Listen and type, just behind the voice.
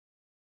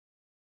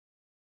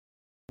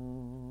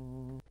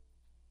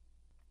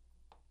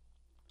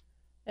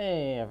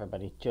Hey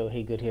everybody, Joe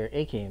Haygood here,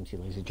 aka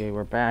mclazyj.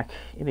 We're back.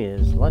 It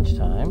is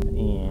lunchtime,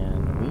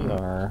 and we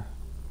are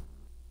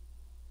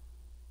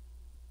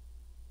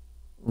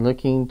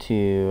looking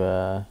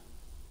to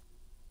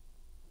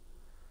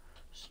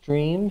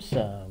stream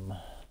some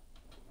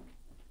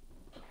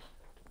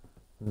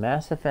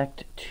Mass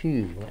Effect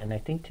 2, and I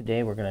think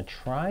today we're going to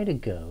try to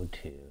go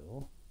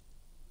to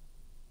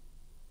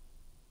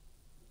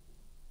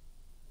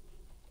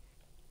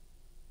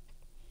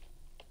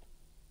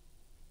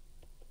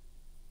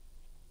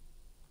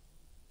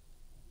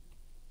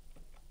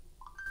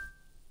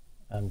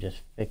I'm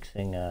just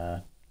fixing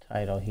a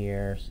title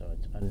here so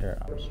it's under,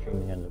 I'm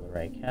streaming under the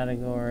right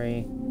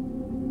category.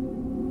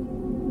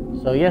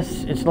 So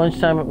yes, it's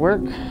lunchtime at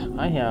work.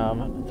 I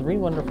have 3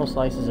 wonderful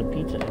slices of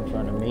pizza in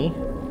front of me.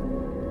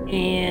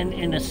 And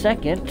in a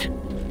second,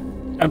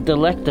 a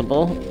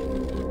delectable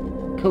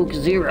Coke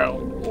Zero.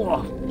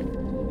 Oh.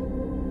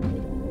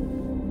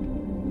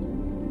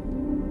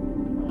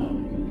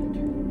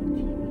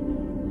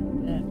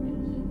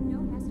 No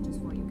messages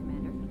for you,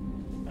 Commander.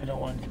 I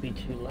don't want it to be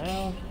too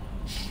loud.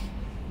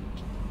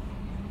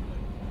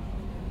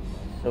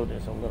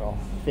 Soda's a little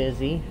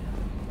fizzy.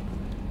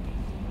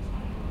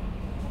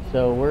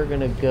 So we're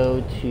gonna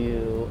go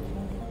to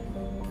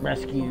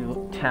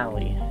rescue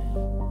Tali.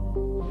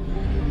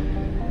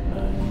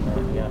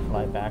 We gotta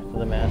fly back to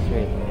the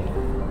master.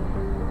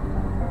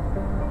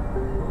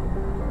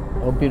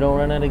 Hope you don't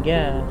run out of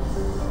gas.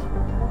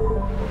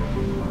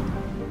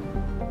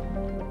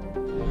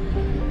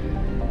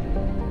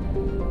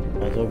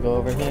 Might as well go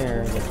over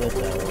here and get this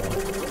out of the way.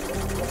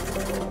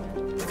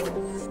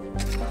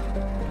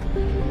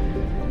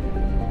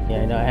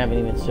 Yeah, I know I haven't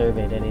even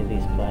surveyed any of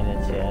these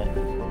planets yet.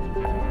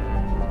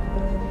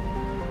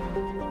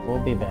 We'll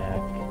be back.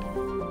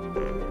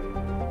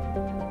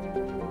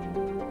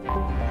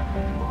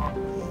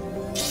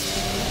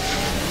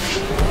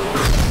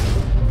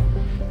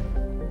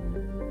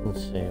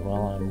 Let's see,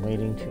 while I'm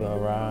waiting to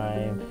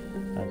arrive,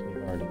 as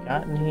we've already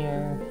gotten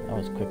here. That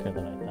was quicker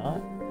than I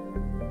thought.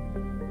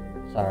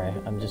 Sorry,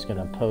 I'm just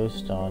gonna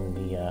post on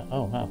the,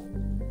 oh wow.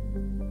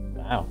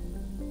 Wow.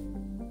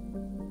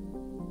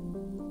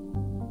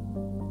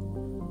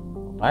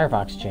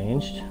 Firefox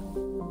changed.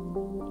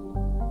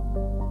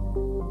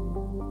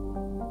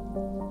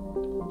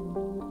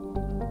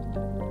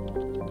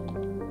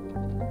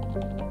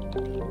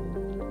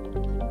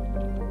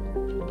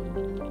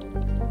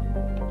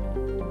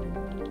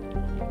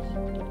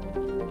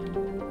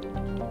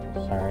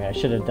 Sorry, I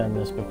should have done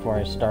this before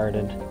I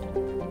started.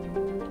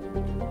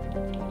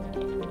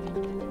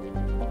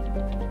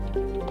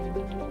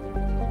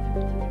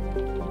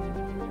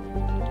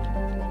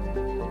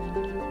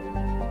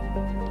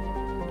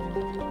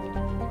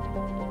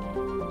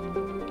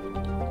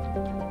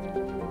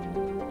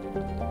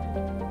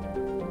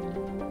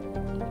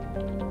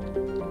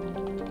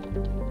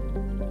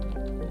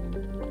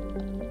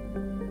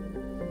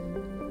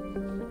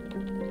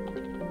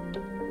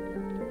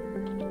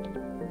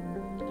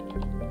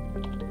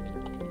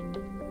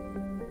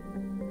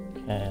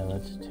 Okay,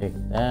 let's take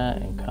that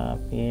and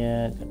copy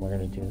it. And we're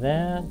going to do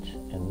that.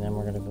 And then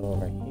we're going to go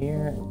over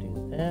here and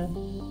do this.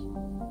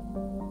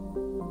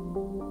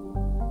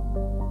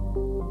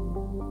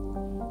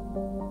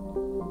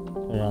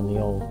 Put it on the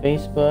old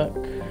Facebook,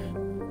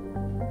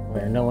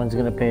 where no one's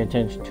going to pay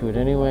attention to it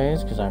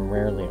anyways, because I'm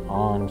rarely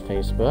on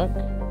Facebook.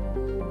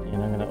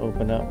 And I'm going to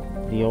open up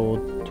the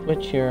old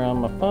Twitch here on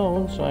my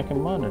phone so I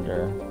can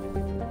monitor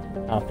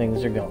how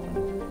things are going.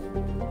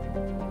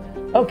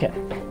 Okay,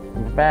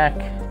 we're back.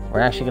 We're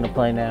actually going to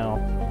play now.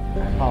 I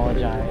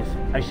apologize.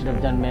 I should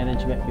have done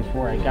management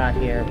before I got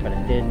here, but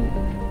I didn't.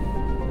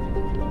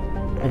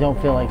 I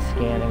don't feel like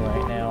scanning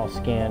right now. I'll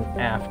scan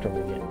after we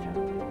get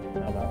down.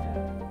 How about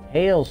that?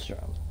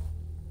 Haestrom.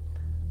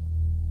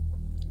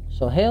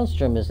 So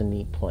Haestrom is a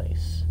neat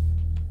place.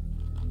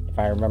 If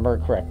I remember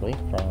correctly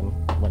from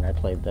when I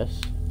played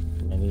this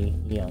many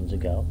eons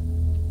ago.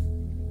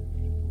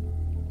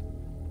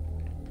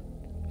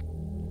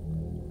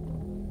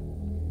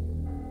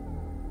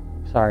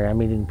 Sorry,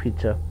 I'm eating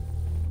pizza.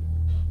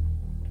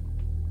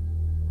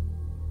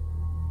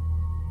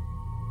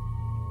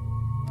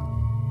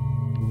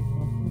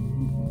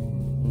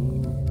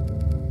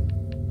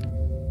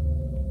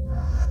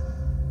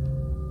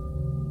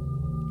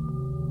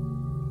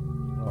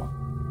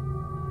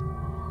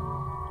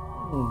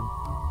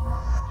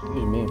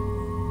 Excuse me.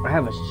 I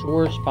have a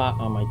sore spot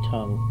on my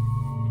tongue.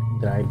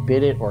 Did I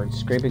bit it or it's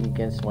scraping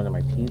against one of my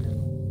teeth?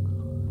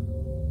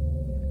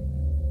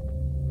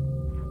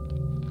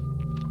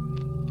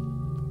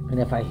 And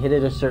if I hit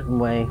it a certain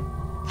way,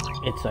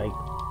 it's like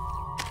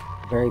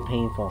very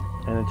painful.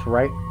 And it's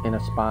right in a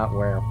spot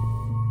where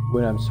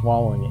when I'm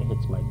swallowing it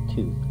hits my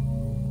tooth.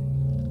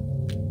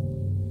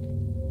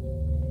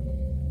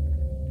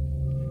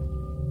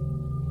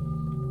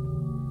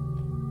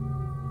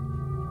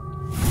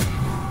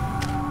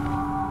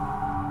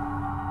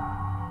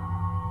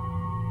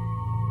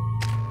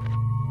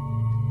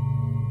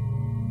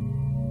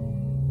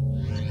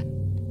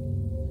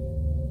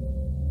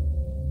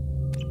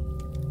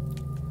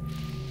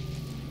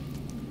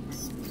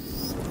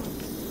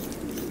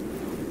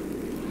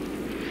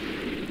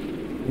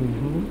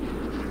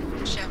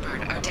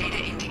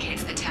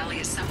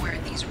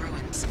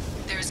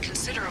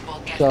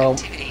 considerable Geth So,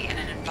 activity and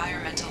an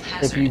environmental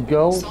hazard. if you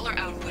go Solar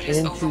output has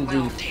into the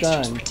overwhelmed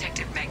Haestrom's sun,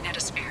 protective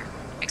magnetosphere.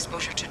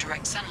 Exposure to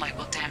direct sunlight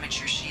will damage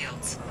your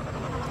shields.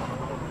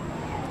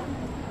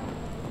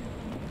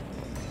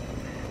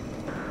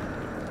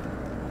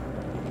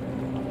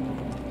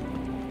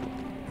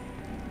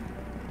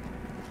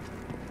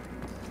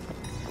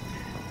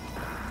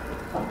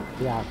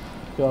 yeah,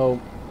 so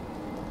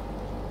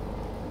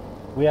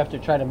we have to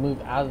try to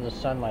move out of the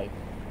sunlight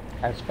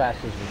as fast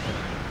as we can.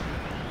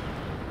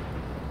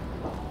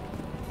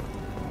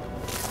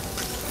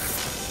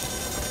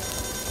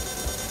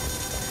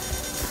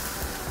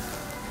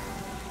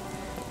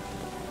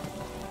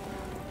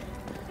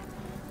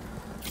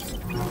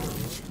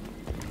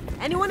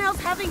 Anyone else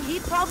having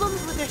heat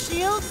problems with their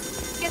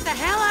shields? Get the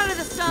hell out of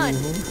the sun!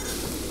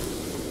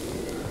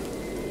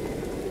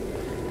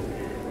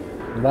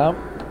 Well,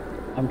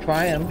 I'm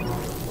trying,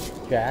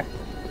 Jack.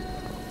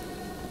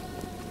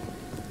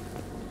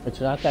 It's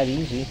not that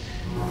easy.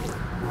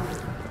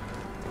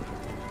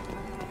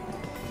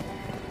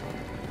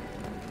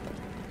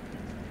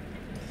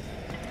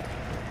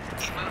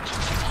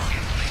 Emergency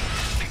login.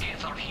 The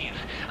Geth are here.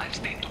 I've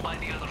stayed to buy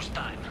the others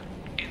time.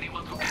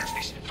 Anyone who gets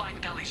this,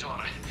 find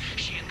tali'zoriah.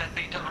 She and that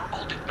data are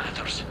all that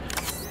matters.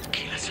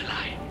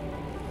 Mclazyj.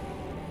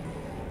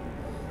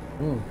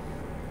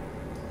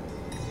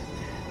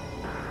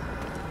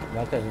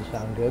 That doesn't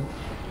sound good.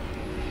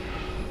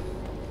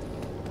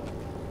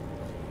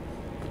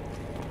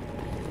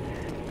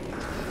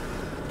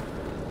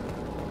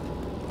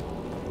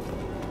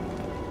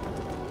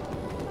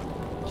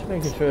 Just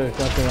making sure there's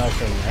nothing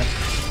else in there.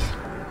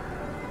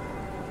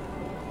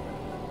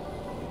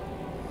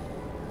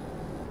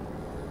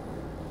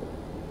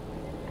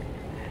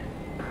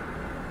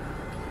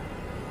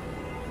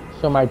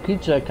 So my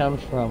pizza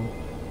comes from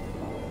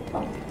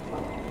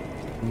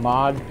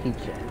Mod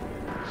Pizza.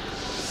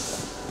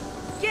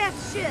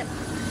 Geth ship!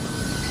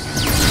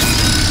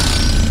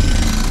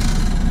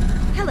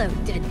 Hello,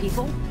 dead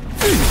people.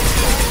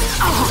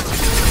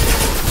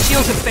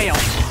 Shields have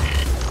failed.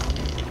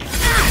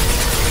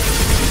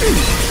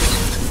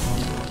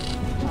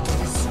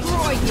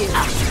 Destroy you!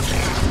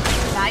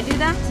 Did I do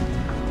that?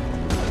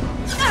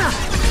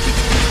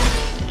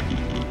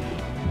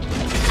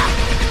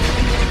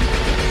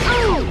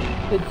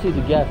 Good to see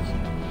the Geth.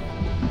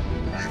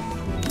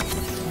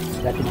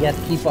 That the Geth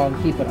keep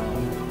on keeping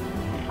on.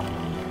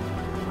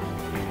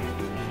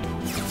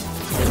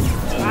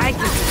 I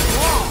can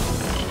wall.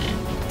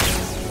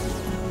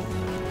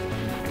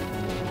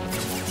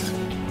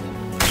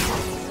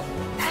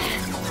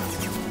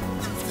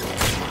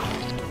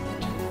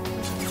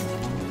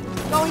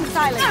 Going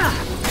silent.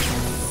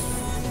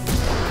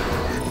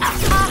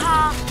 Haha.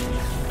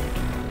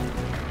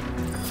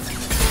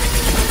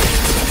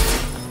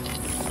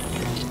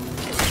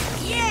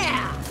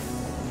 Yeah.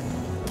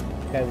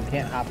 Okay, we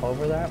can't hop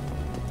over that.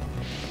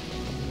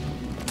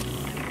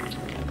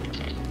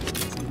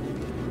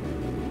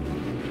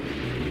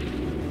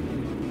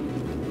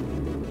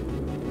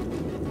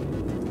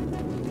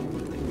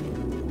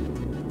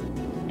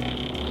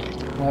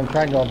 Well, I'm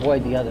trying to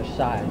avoid the other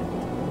side.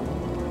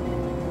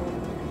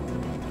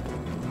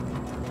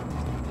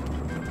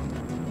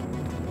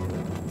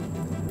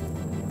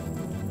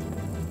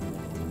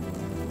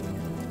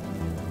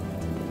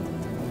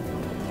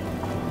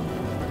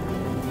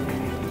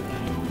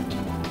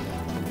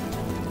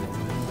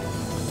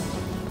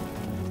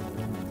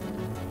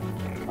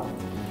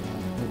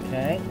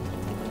 Okay.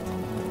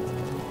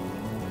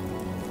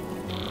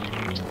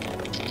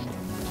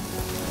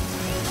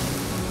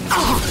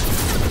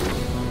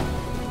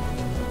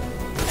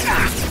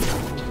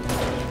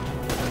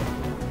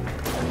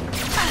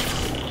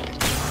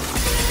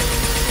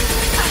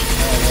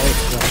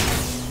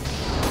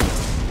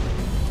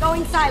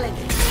 Going silent.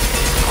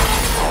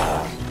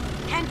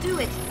 Can't do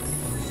it.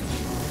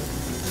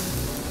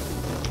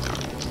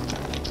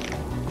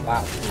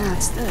 Wow.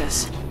 What's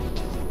this?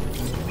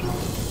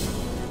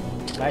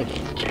 Nice.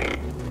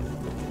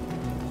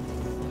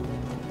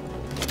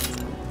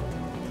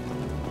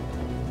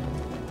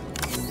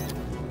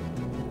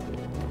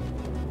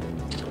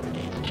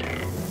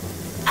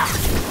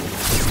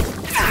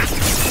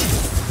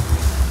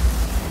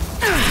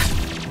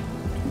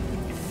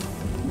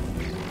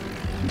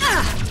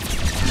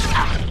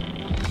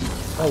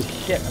 Oh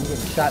shit, I'm getting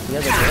shot the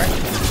other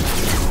direction.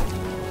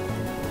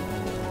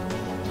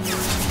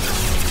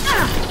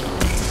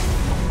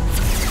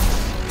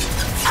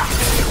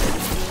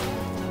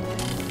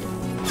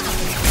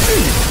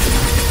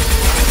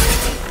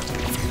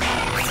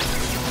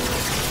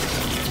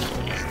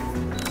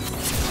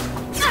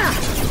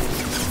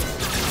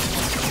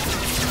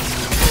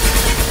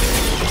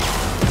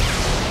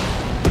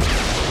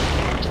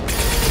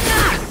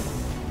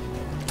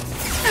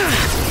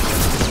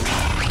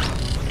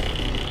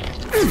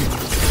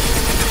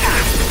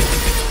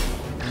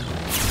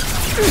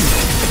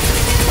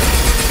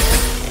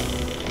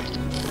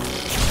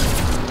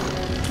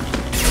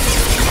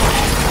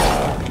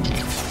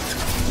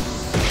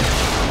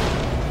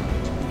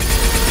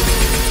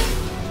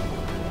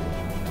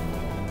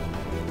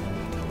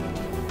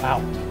 Wow.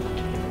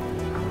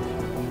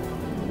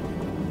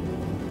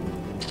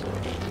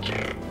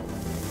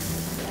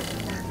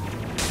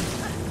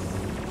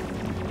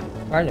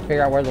 Trying to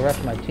figure out where the rest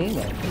of my team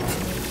is.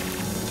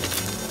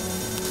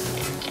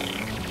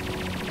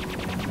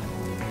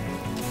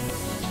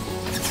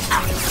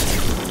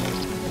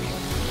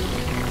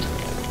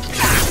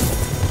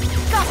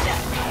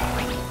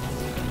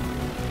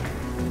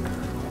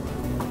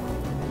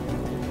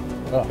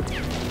 Oh, this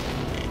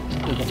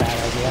is a bad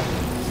idea.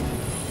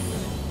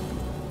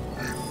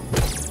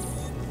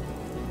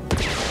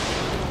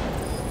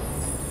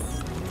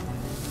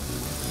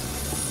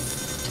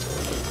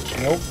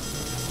 Nope.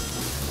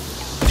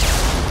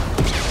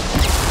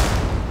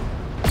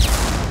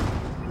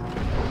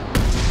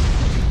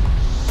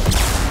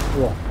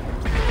 Cool.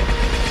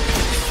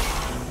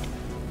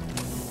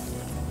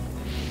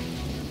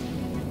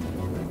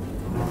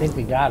 I think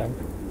we got him.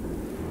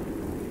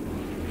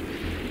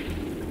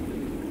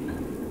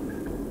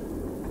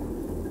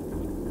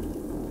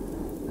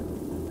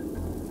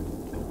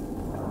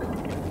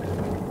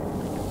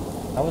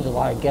 That was a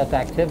lot of Geth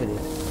activity.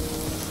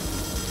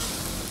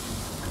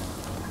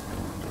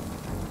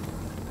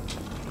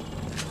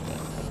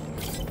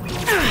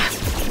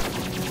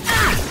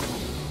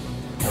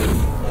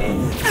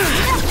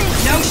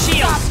 No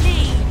shield.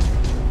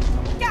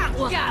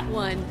 Got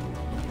one.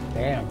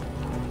 Damn.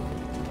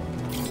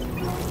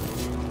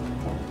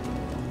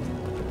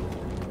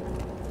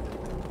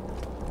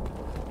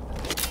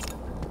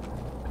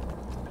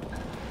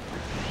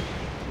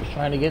 Just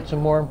trying to get some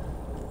more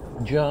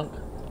junk.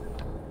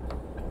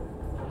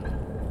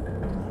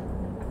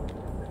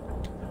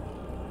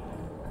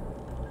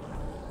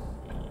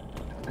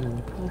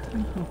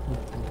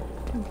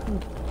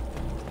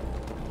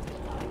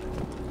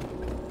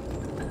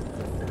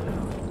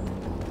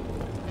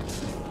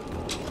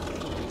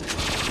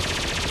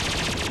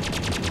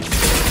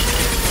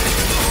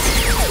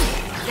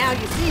 Now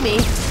you see me.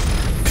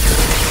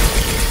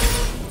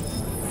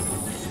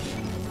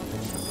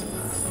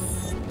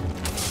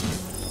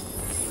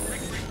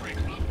 Break.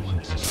 Op 1,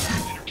 this is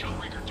Leader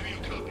Kelringer. Do you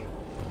copy?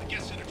 The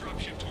Geth sent a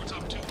dropship towards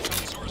Op 2.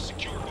 tali'zoriah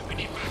secure, but we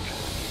need backup.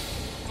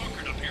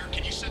 Bunkered up here.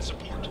 Can you send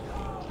support?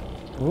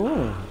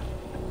 Ooh.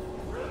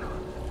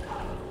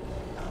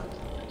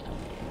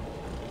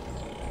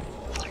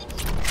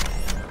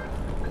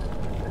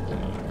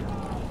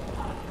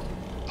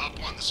 Op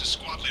 1, this is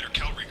Squad Leader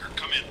Kelringer.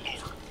 Come in.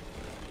 Over.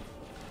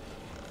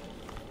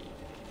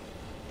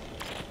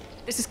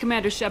 This is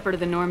Commander Shepard of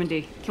the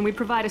Normandy. Can we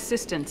provide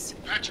assistance?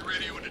 Patch your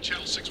radio into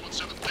channel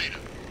 617 Theta.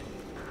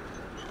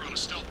 We were on a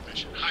stealth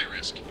mission. High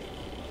risk.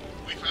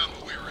 We found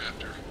what we were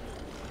after.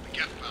 The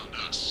Geth found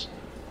us.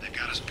 They've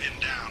got us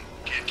pinned down.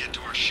 Can't get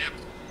to our ship.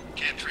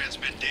 Can't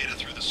transmit data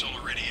through the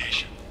solar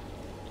radiation.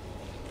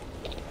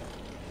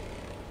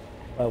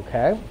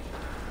 Okay.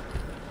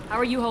 How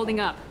are you holding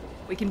up?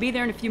 We can be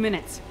there in a few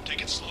minutes.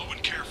 Take it slow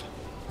and careful.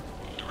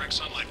 Direct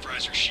sunlight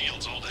fries our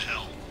shields all to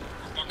hell.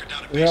 We're bunkered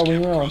down at Yeah, base we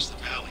camp know. across the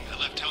valley. I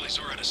left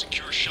tali'zoriah to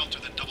secure shelter,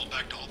 then double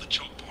back to hold the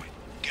choke point.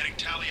 Getting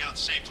Tali out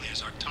safely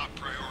is our top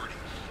priority.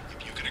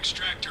 If you can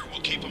extract her,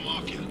 we'll keep them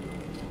off you.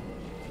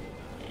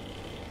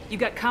 You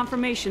got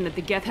confirmation that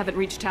the Geth haven't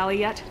reached Tali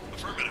yet?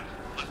 Affirmative.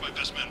 Left my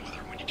best men with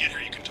her. When you get here,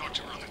 you can talk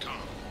to her on the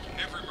comm.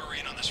 Every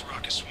Marine on this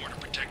rock is sworn to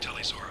protect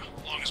tali'zoriah.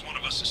 As long as one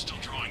of us is still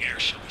drawing air,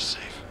 she'll be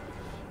safe.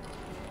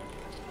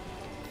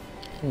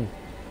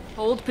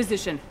 Hold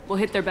position. We'll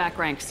hit their back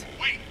ranks.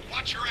 Wait!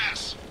 Watch your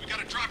ass! We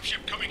got a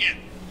dropship coming in.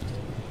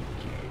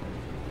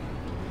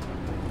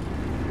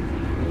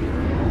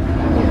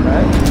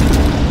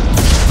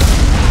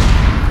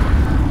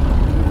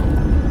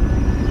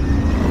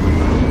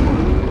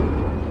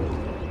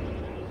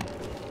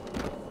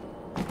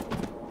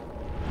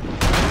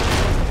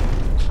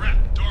 Crap,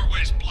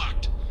 doorway's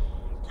blocked.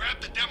 Grab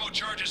the demo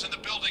charges in the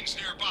buildings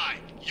nearby.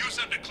 Use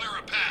them to clear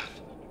a path.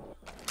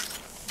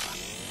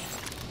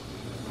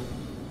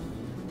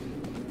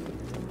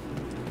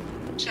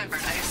 Shepard,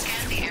 I have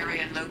scanned the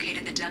area and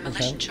located the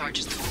demolition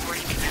charges the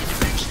forwarding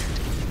commander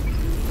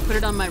mentioned. Put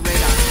it on my radar.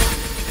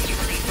 You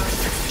will need both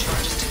sets of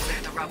charges to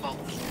clear the rubble.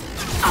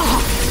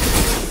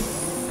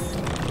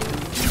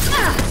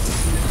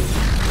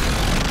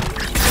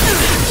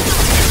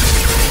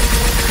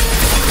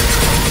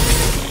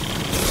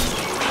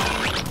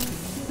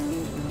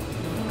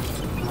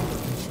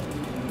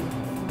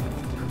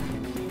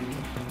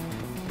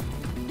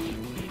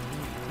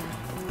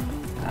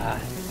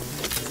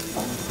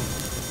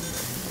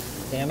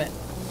 Damn it.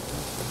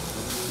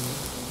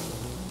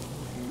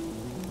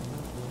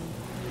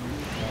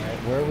 Alright,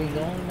 where are we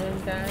going then,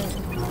 guys?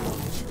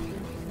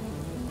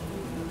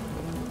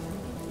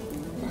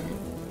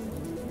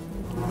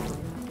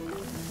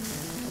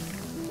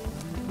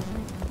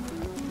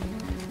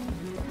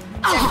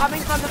 They're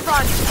coming from the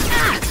front.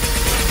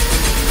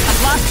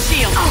 I've lost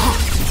shield.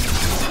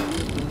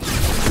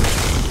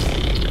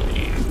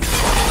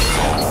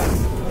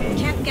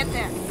 Can't get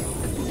there.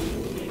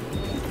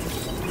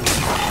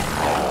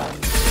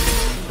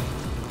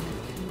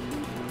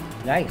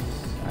 Nice.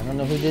 I don't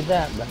know who did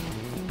that, but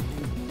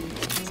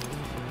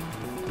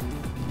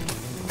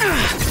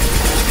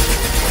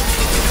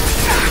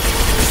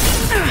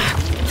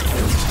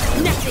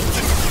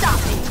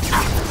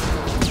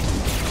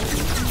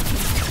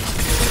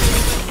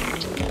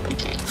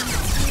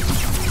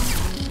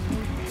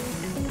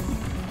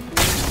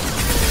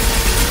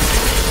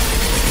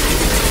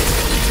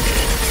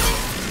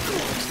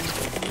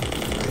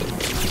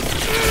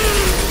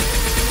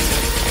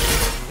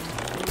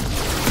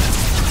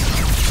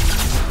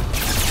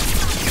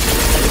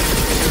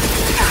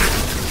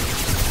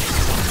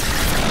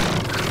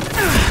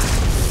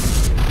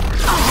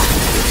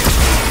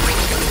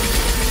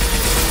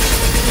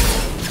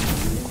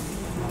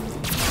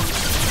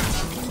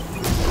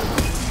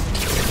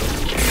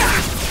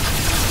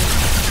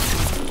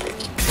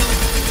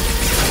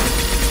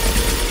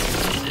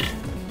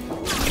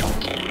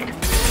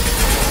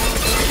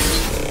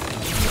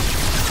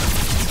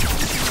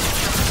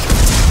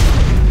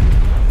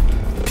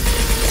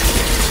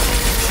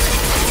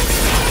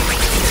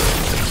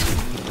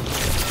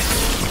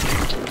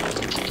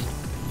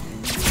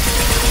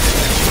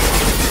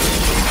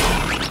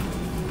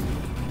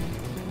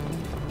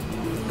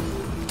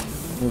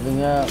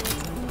Moving up.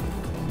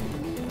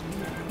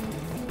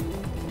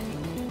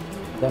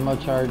 Demo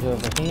charge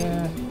over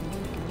here.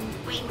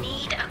 We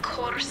need a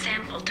core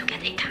sample to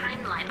get a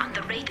timeline on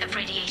the rate of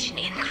radiation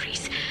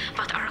increase,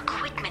 but our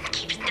equipment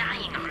keeps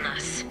dying on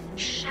us.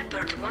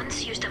 Shepard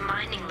once used a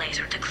mining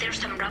laser to clear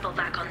some rubble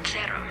back on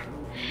Therum.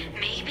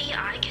 Maybe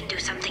I can do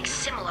something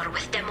similar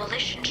with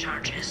demolition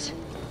charges.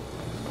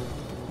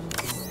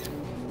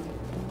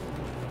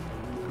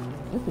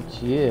 Look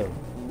at you.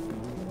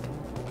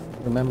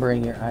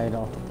 Remembering your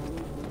idol.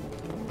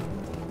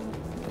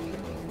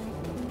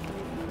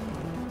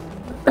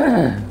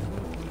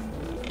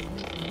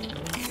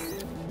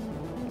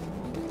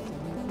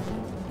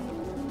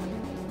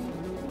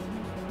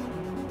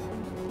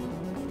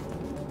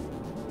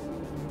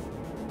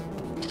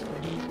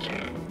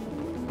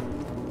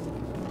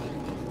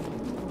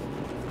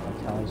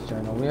 Tally's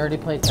journal. We already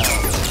played Tally.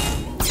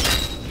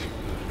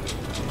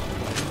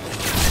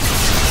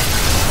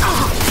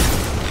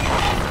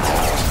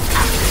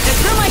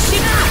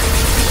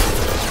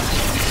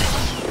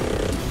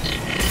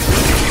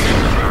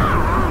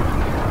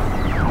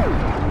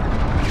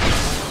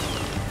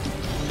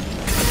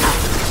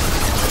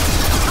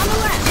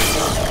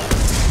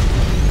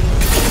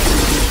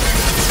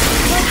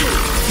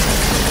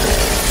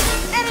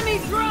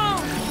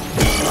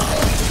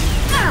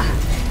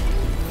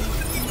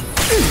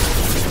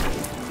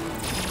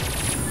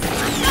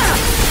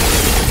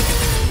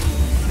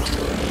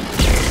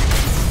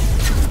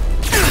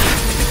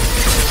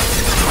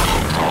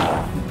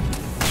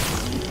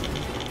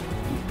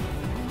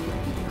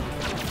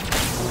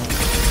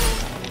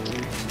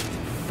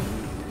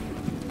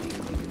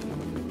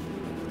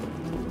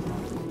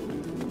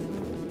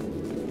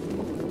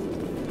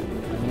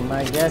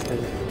 My guess is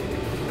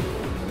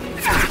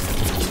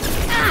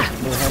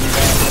we're heading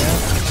down here.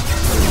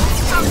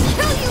 I'll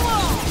kill you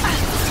all!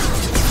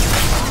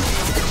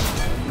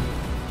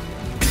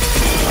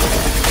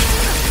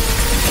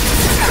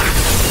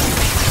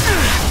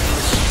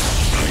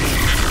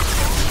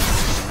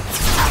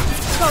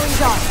 Going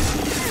dark.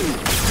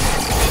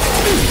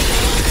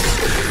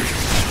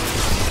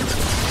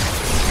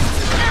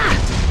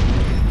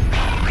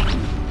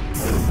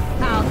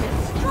 I'll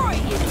destroy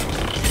you.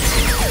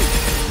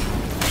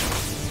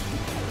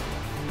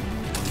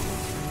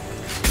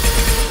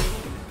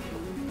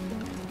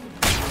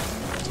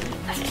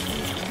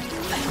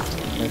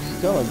 There's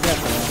still a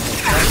Geth around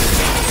here.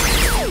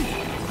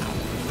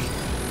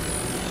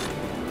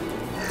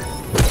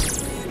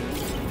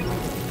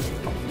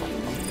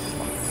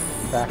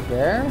 Back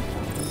there?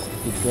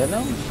 You get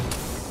him?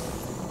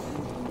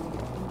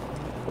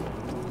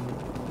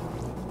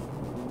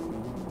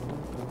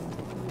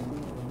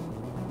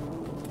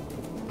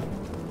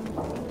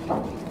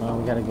 Well,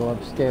 we gotta go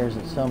upstairs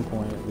at some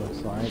point, it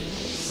looks like.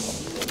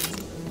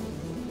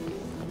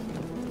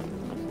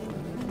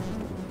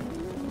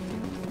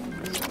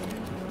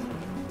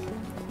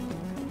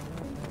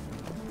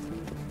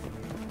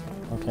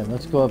 Okay,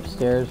 let's go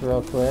upstairs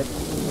real quick.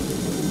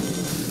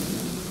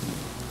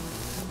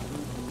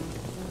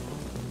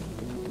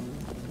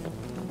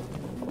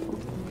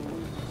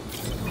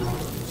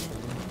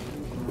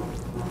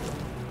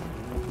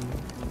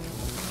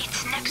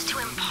 It's next to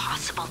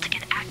impossible to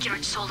get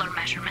accurate solar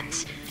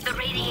measurements. The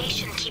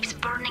radiation keeps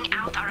burning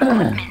out our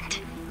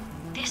equipment.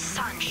 This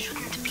sun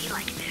shouldn't be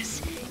like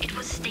this. It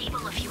was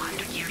stable a few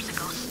hundred years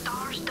ago.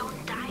 Stars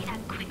don't die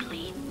that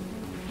quickly.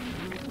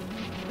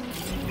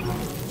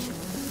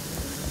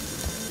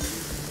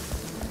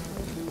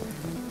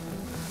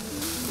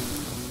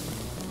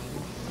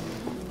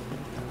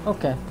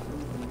 Okay.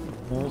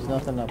 There was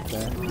nothing up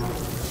there.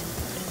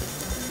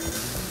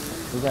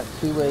 We got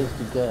two ways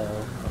to go.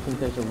 I think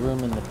there's a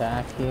room in the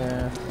back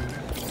here.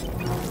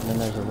 And then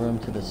there's a room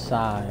to the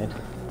side.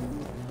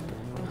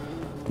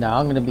 Now,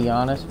 I'm going to be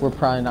honest. We're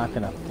probably not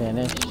going to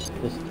finish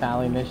this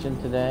tally mission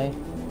today.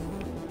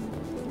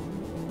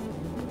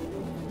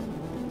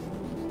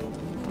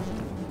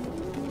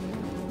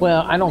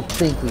 Well, I don't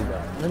think we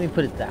will. Let me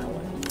put it that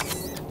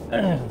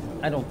way.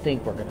 I don't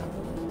think we're going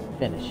to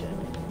finish it.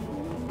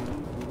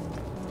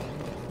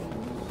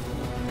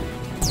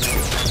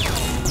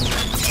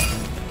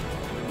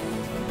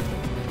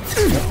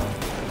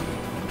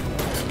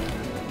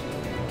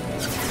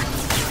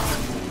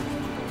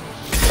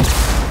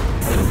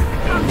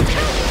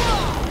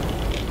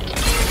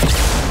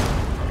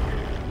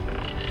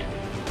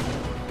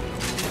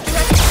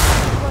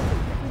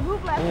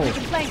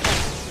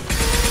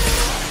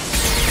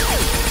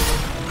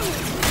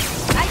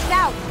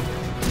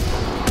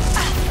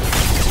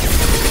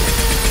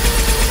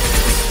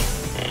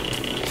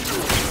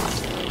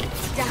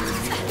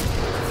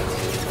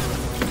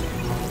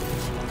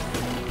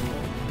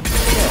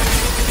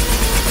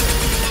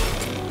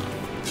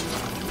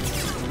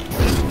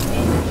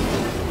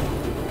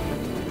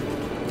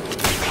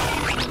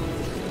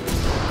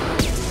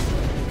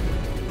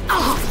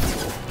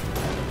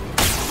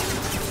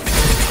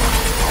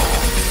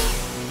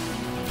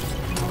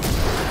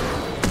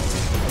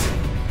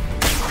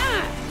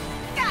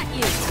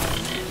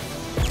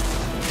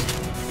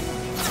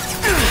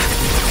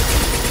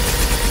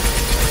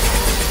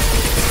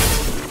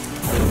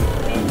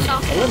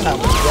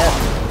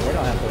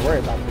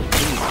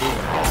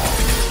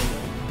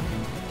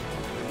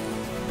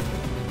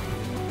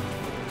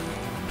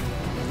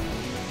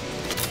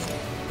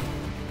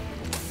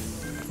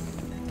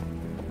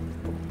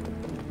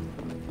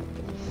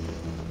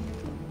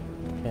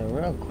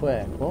 real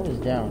quick, what was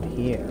down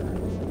here?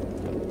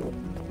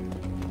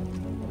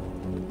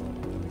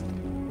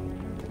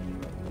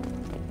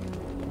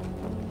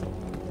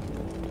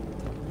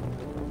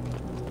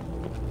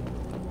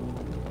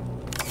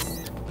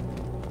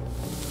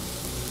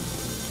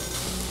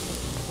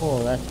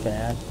 Oh, that's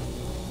bad.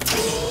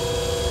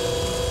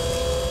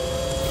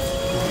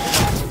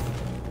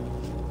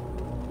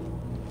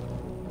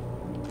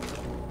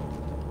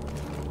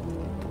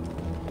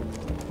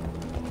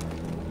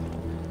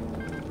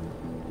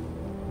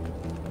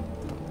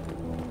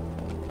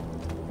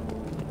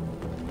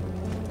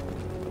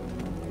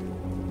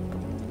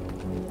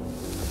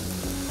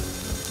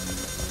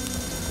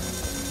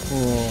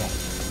 Oh,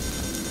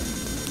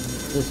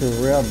 this is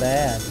real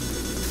bad.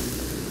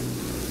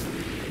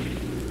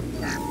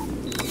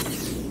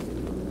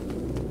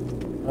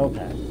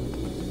 Okay.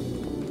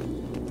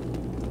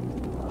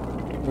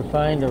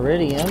 Refined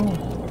iridium.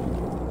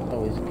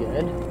 Always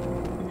good.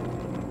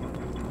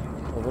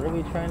 So what are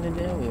we trying to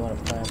do? We want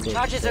to plant the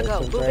Charges are go.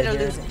 explosives Move right it or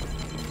here. lose it.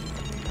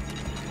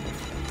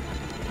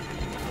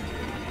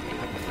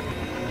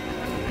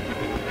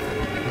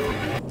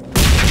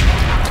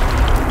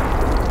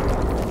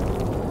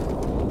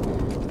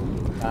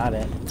 Got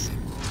it.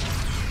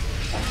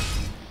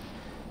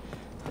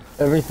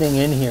 Everything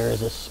in here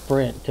is a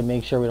sprint to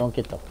make sure we don't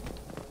get the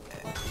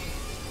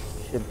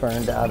shit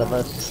burned out of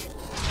us.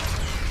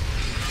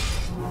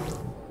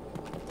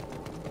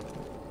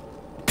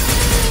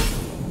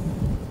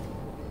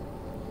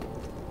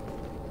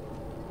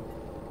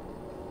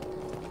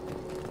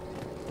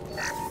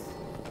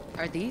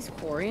 Are these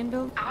Quarian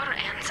built? Our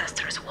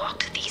ancestors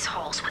walked these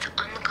halls with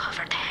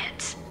uncovered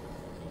heads.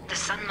 The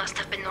sun must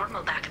have been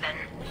normal back then.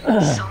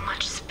 So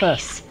much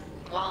space.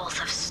 Walls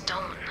of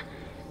stone.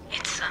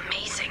 It's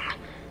amazing.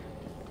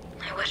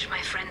 I wish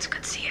my friends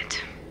could see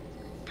it.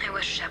 I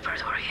wish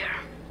Shepard were here.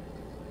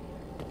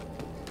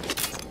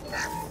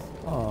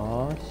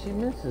 Aw, she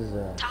misses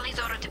us.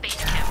 tali'zoriah to base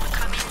camp.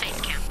 Come in,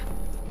 base camp.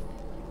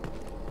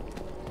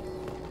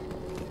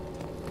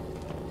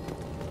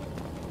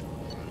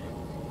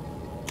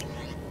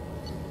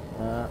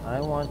 I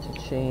want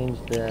to change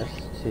this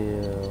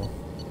to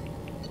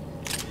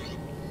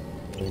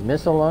a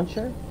missile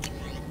launcher.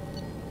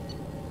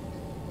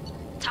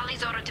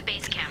 tali'zoriah to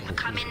base camp.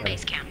 Come in,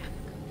 base camp.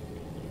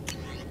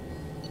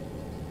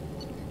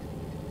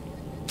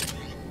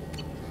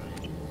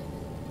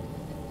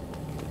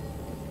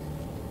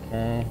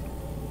 Okay.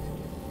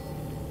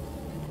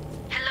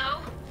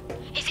 Hello?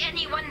 Is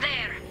anyone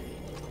there?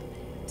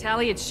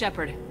 Tali, it's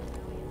Shepard.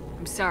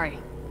 I'm sorry.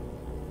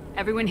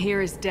 Everyone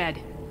here is dead.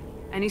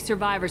 Any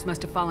survivors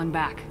must have fallen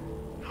back.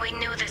 We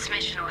knew this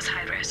mission was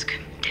high risk.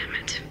 Damn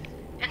it.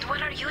 And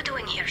what are you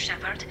doing here,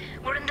 Shepard?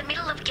 We're in the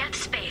middle of Geth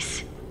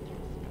space.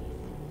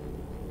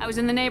 I was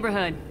in the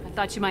neighborhood. I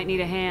thought you might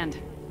need a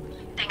hand.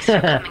 Thanks for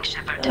coming,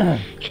 Shepard.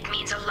 It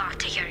means a lot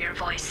to hear your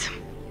voice.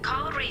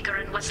 Call Rieger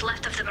and what's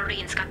left of the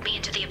Marines got me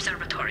into the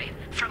observatory.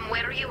 From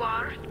where you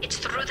are, it's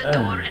through the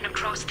door and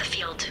across the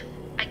field.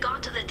 I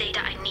got to the data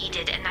I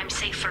needed and I'm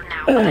safe for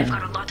now, but I've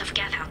got a lot of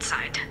Geth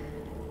outside.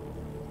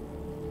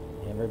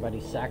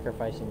 Everybody's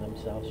sacrificing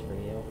themselves for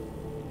you.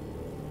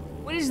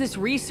 What is this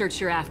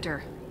research you're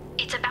after?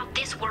 It's about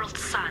this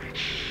world's sun.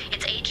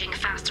 It's aging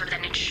faster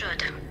than it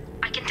should.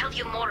 I can tell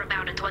you more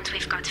about it once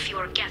we've got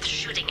fewer Geth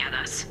shooting at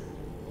us.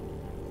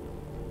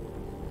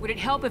 Would it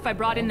help if I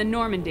brought in the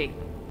Normandy?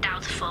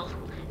 Doubtful.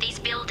 These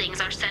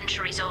buildings are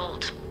centuries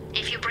old.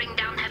 If you bring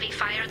down heavy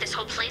fire, this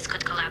whole place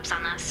could collapse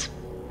on us.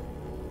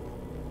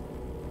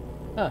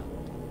 Huh.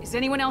 Is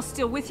anyone else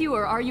still with you,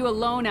 or are you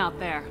alone out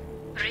there?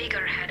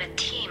 Rieger had a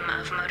team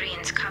of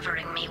Marines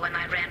covering me when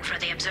I ran for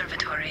the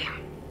observatory.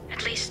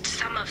 At least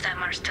some of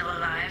them are still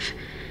alive.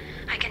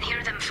 I can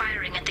hear them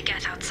firing at the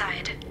Geth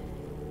outside.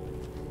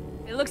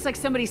 It looks like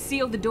somebody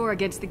sealed the door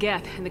against the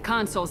Geth, and the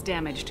console's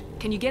damaged.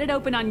 Can you get it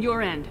open on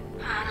your end?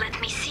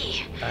 Let me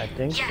see. I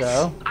think yes,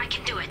 so. I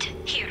can do it.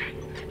 Here.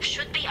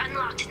 Should be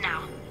unlocked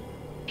now.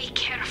 Be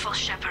careful,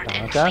 Shepard,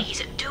 and Okay.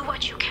 please do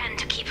what you can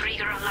to keep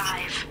Rieger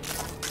alive.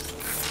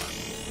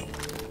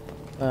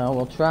 Well,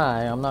 we'll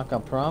try. I'm not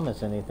gonna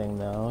promise anything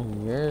though.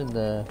 You're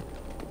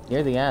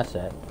the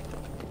asset.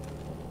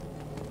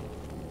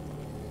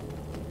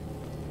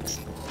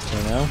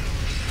 You know?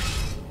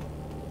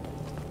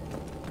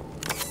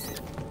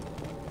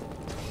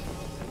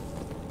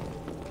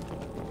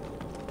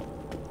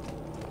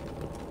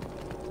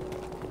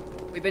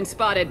 We've been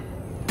spotted.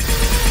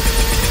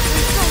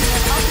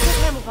 Optical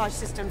camouflage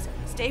systems.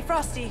 Stay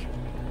frosty.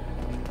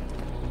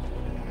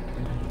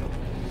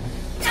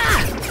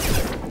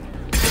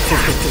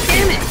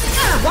 Damn it!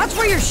 Watch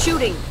where you're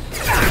shooting!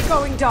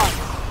 Going dark.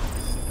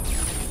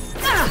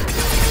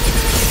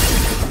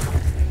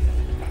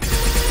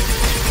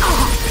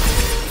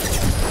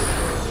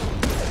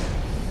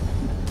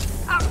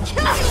 I'll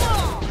kill you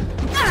all!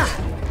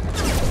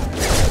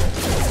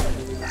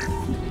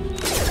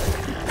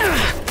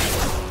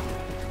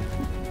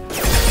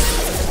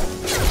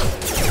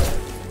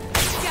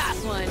 Got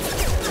one.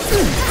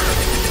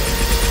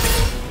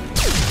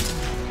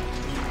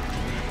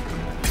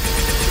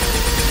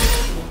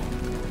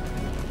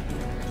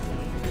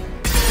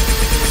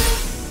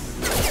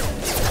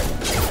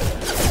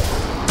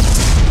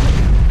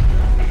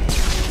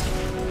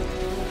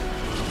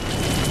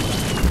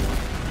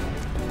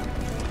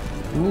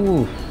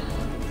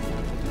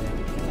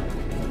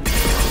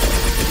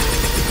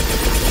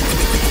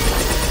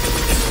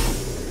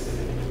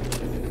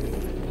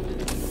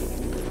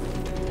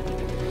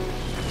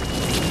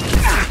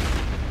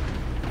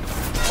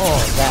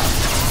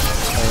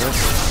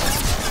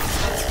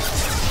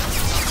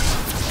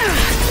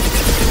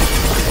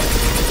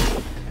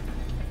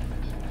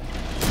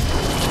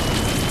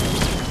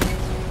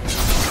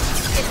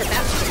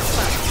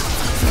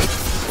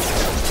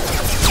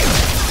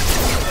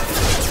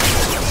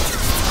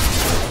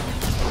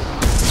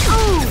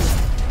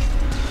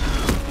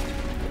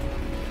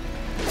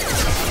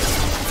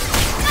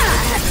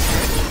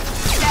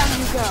 Down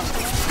you go.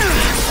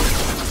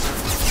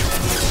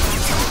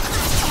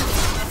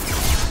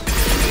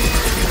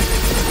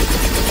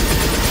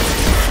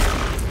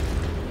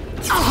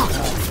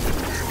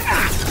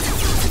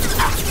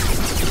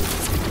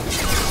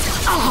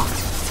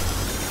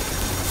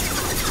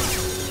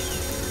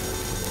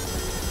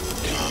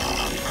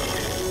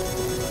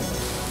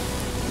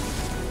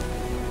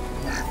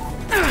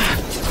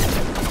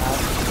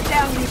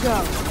 Down you go.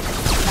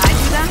 Can I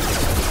do that?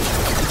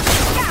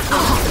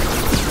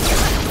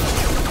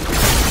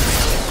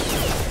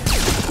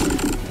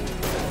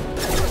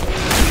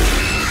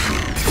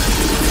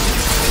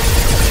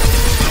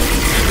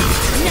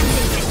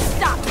 Nothing can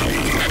stop me.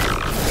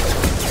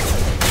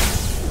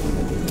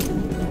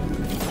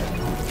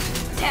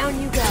 Down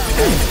you go.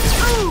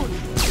 Ooh.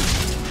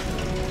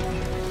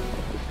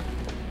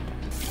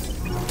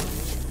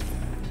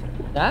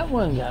 That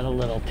one got a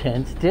little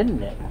tense,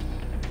 didn't it?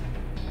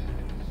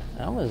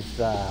 That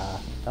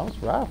was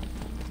rough.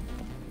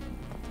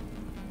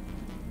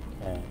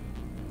 Okay.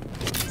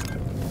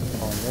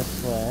 Going this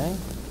way.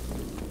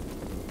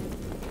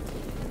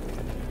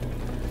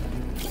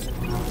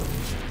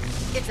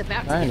 It's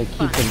about Trying to to get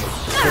keep fun. in the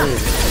shade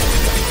as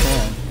best I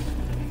can.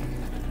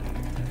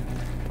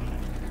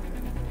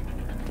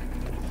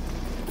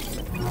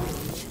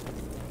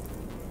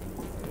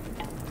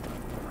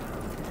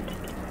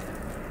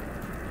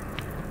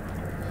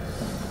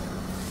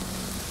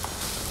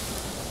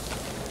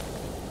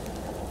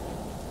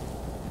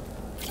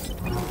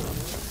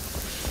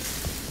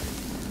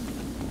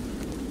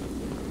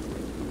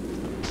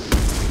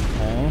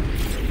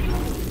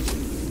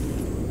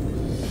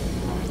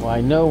 Well, I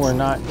know we're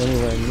not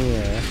anywhere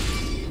near.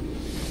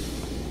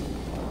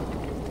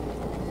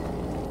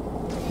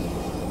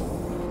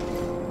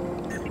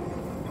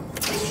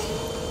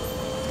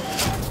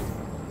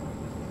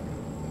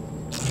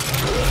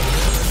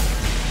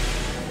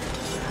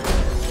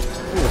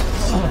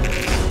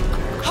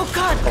 Oh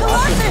God,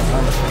 Colossus!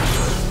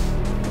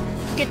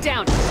 Get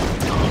down!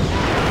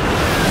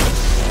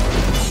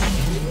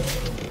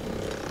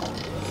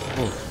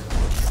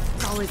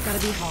 It's always gotta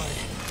be hard.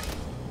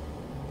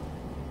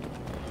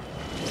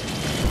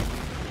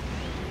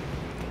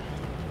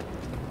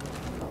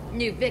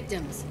 New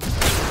victims.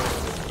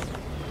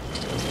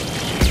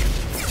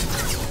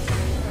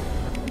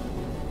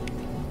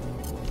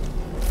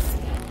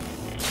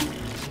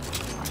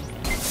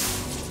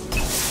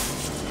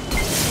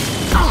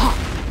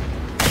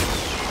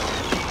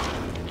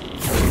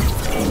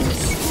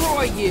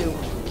 Destroy you!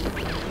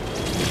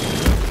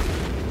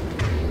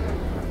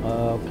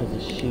 Oh, because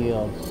of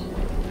shields.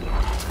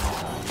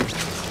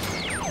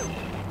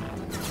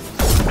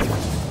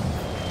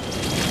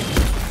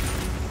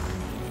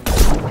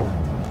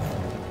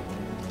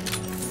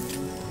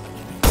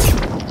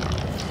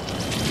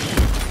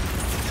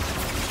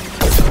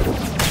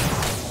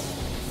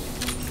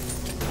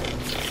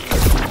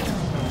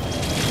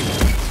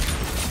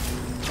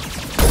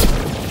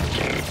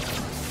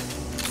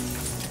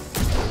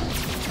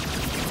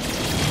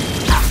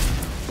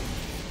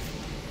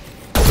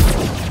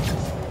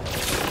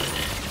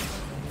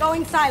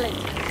 Going silent.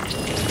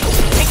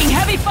 Taking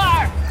heavy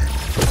fire!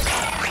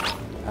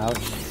 Ouch.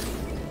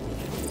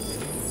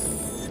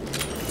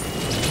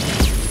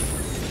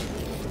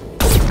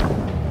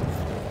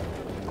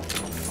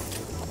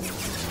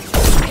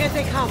 Here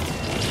they come.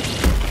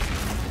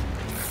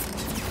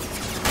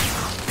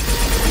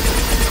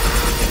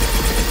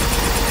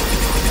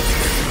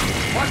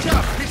 Watch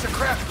out! A piece of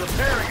crap's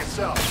repairing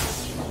itself.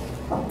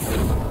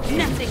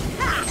 Nothing.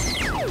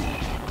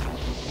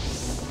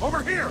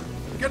 Over here!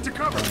 Get to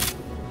cover!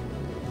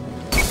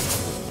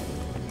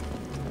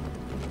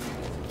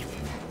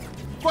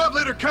 Squad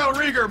Leader Cal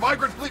Rieger,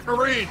 Migrant Fleet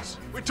Marines.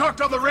 We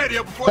talked on the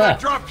radio before that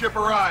dropship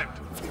arrived.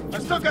 I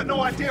still got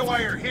no idea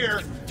why you're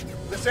here.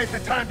 This ain't the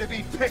time to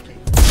be picky.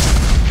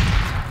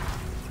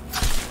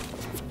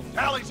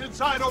 Tali's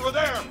inside over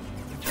there.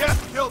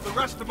 Geth killed the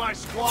rest of my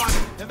squad,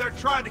 and they're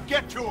trying to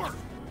get to her.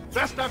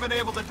 Best I've been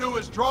able to do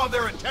is draw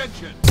their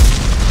attention.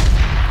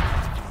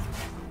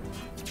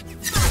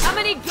 How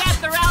many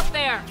Geth are out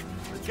there?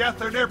 The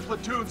Geth are near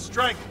platoon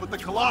strength, but the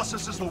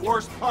Colossus is the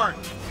worst part.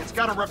 It's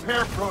got a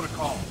repair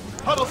protocol.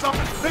 Huddles up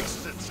and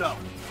fixes itself.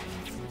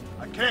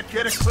 I can't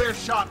get a clear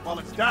shot while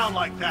it's down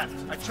like that.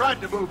 I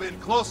tried to move in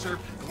closer,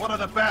 and one of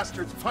the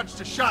bastards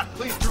punched a shot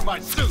clean through my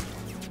suit.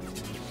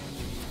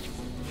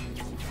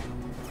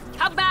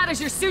 How bad is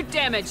your suit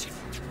damage?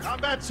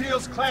 Combat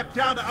SEALs clamped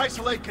down to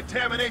isolate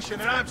contamination,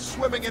 and I'm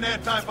swimming in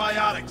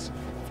antibiotics.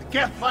 The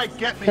Geth might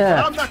get me, but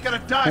I'm not gonna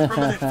die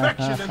from an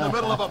infection in the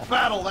middle of a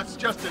battle. That's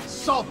just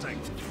insulting.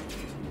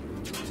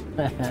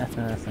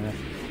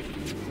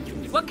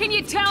 What can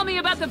you tell me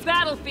about the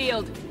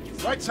battlefield?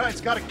 Right side's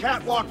got a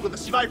catwalk with a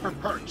sniper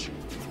perch.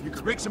 You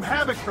could wreak some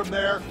havoc from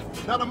there.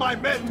 None of my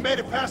men made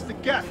it past the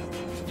Geth.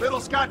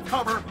 Middle's got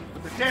cover,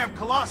 but the damn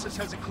Colossus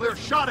has a clear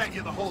shot at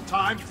you the whole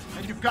time,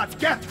 and you've got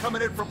Geth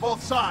coming in from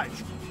both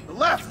sides. The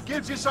left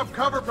gives you some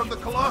cover from the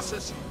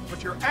Colossus,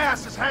 but your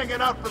ass is hanging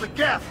out for the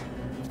Geth.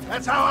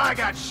 That's how I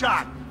got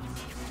shot.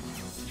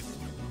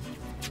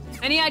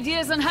 Any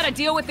ideas on how to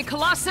deal with the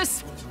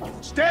Colossus?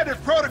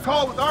 Standard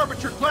protocol with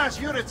Arbiter-class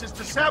units is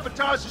to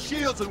sabotage the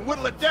shields and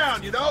whittle it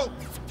down, you know?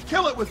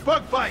 Kill it with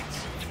bug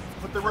bites.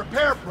 But the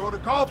repair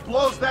protocol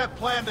blows that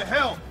plan to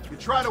hell. You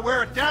try to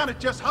wear it down, it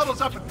just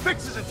huddles up and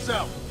fixes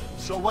itself.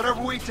 So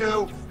whatever we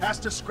do has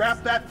to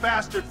scrap that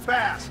bastard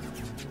fast.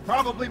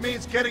 Probably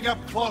means getting up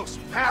close,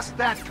 past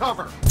that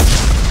cover.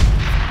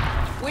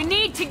 We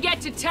need to get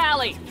to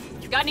Tali.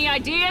 Got any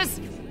ideas?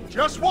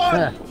 Just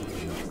one!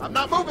 I'm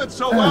not moving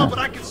so well, but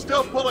I can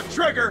still pull a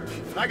trigger.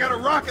 And I got a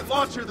rocket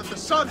launcher that the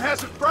sun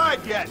hasn't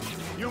fried yet.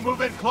 You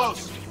move in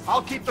close.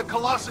 I'll keep the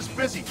Colossus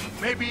busy,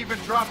 maybe even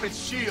drop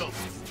its shield.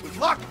 With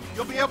luck,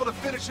 you'll be able to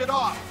finish it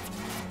off.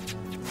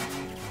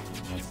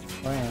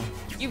 Plan.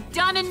 You've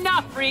done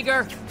enough,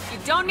 Rieger. You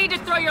don't need to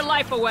throw your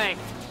life away.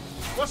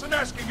 Wasn't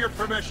asking your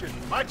permission.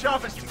 My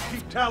job is to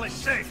keep Tali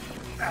safe.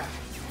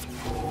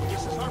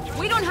 This is our...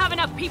 We don't have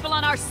enough people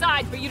on our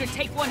side for you to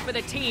take one for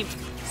the team.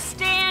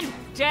 Stand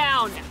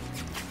down.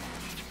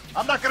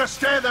 I'm not gonna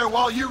stand there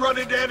while you run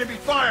into enemy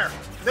fire.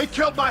 They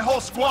killed my whole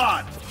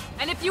squad.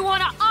 And if you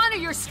want to honor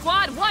your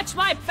squad, watch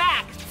my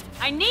back.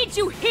 I need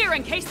you here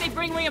in case they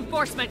bring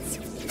reinforcements.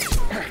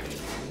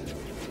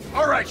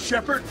 All right,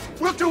 Shepard.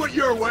 We'll do it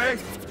your way.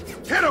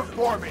 Hit him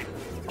for me.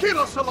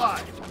 Kilos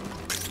alive.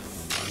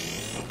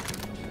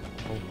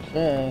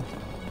 Okay.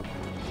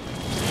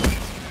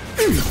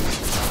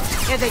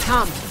 Here they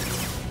come.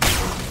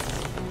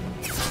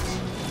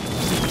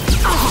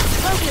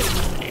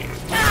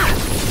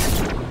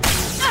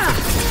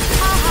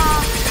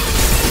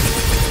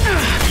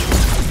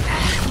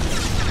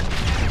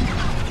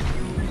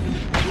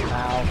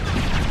 Ow.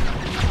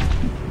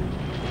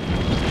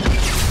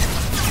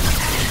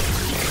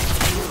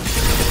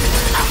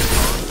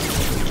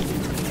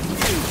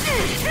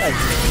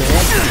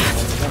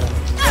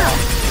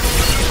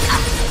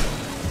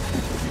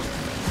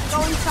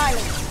 Going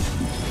silent.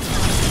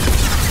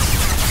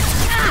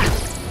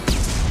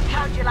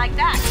 How'd you like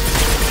that?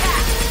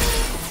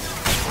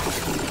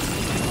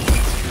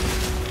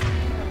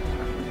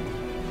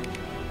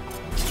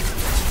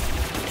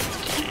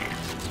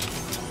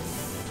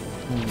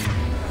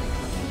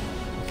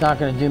 It's not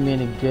gonna do me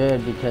any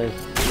good because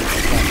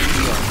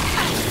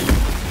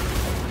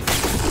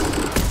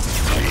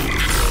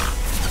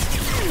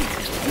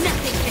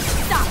Nothing can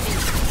stop me.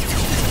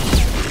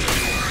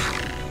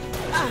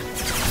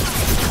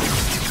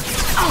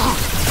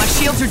 My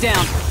shields are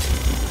down.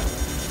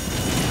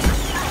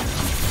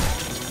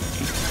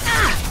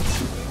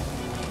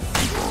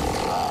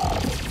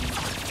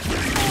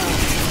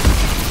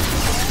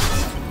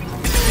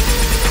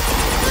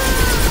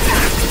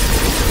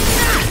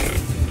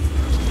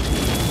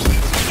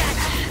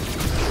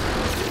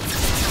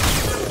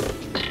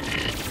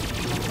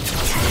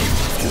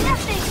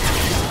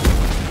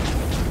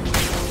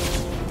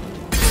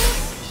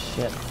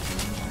 shit.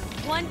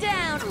 One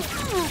down.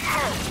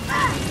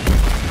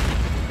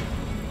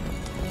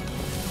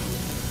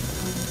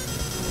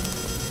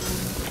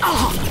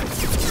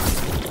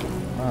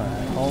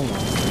 Alright, hold on.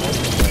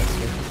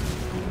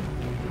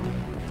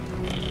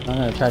 I'm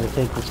gonna try to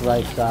take this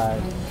right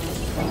side.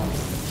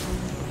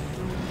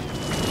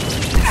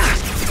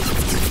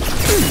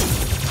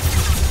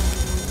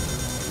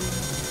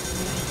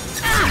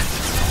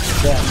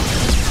 Yeah.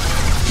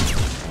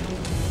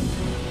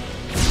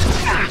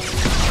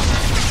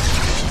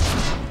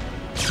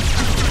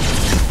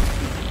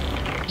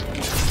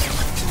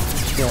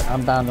 Shit,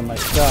 I'm bound to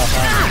myself.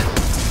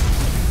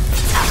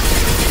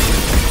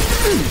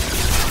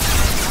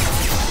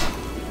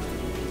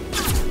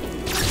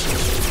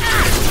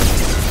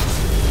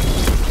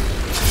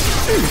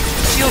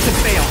 Shields have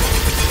failed.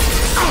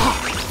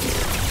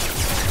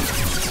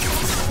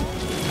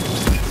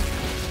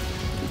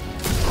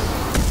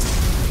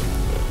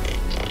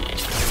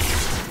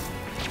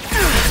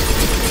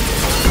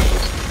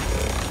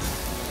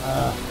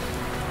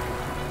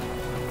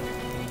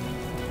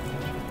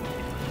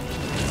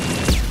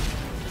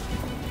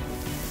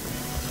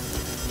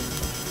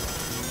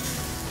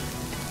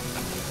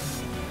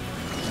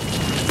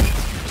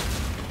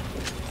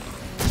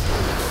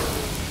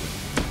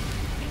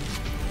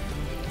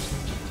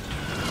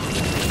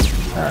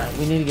 Alright,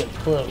 we need to get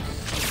close.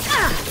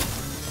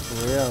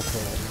 Real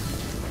close.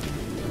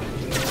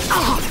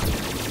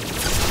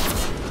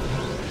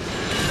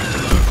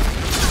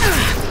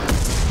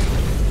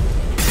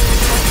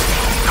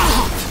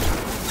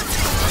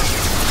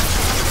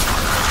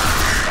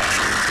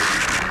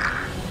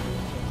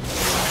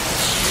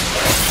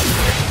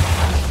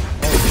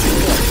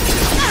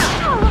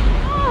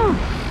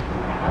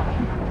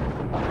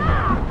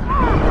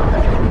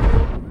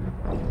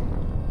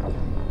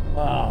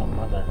 Oh,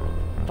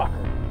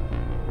 motherfucker.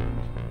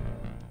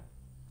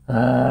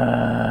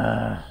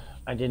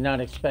 I did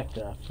not expect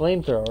a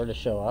flamethrower to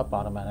show up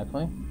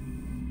automatically.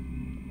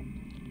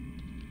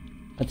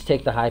 Let's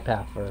take the high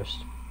path first.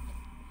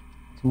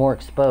 It's more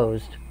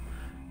exposed.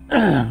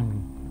 Yeah.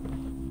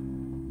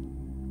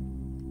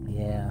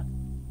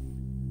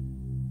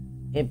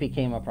 It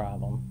became a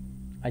problem.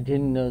 I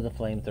didn't know the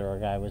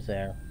flamethrower guy was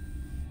there.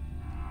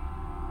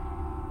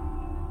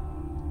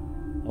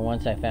 And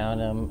once I found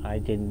him, I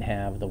didn't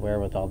have the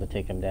wherewithal to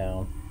take him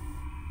down.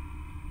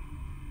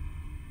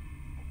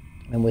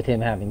 And with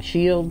him having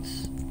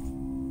shields,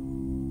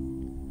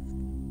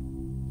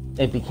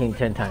 it became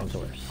 10 times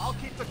worse. I'll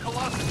keep the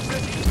Colossus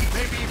busy,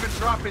 maybe even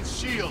drop its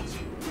shields.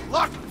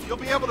 Luck, you'll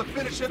be able to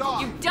finish it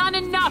off. You've done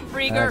enough,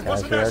 Rieger! Okay,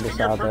 Wasn't we already asking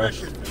your saw this.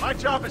 permission. My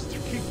job is to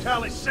keep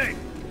Tali safe.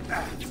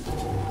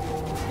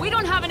 We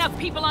don't have enough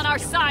people on our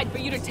side for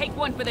you to take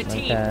one for the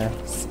team. Okay.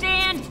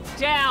 Stand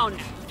down!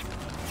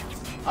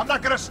 I'm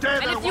not gonna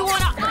stand And there. if you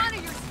want to honor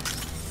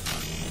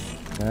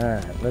your...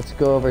 Alright, let's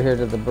go over here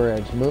to the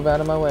bridge. Move out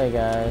of my way,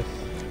 guys.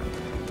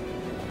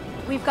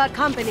 We've got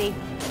company.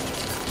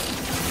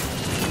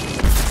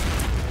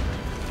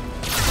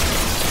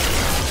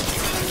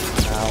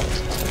 Ow.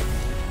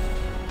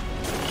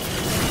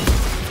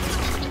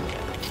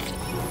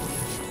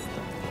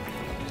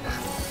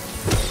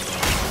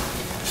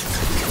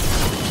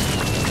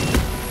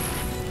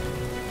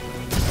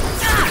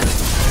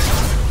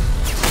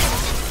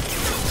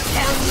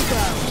 Down you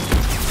go.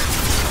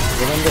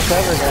 Get into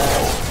cover,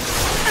 guys.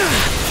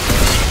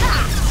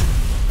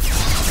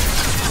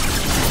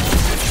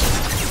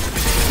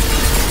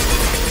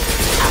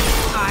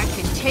 I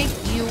can take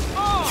you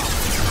on.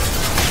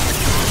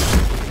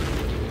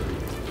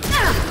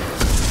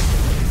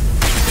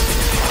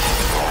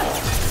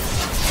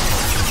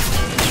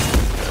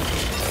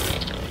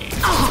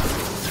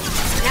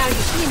 Now you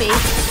see me.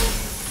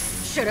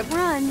 Should have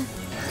run.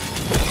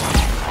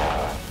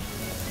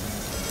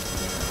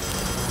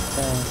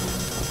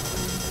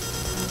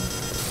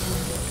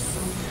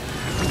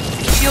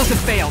 Shields have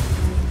failed.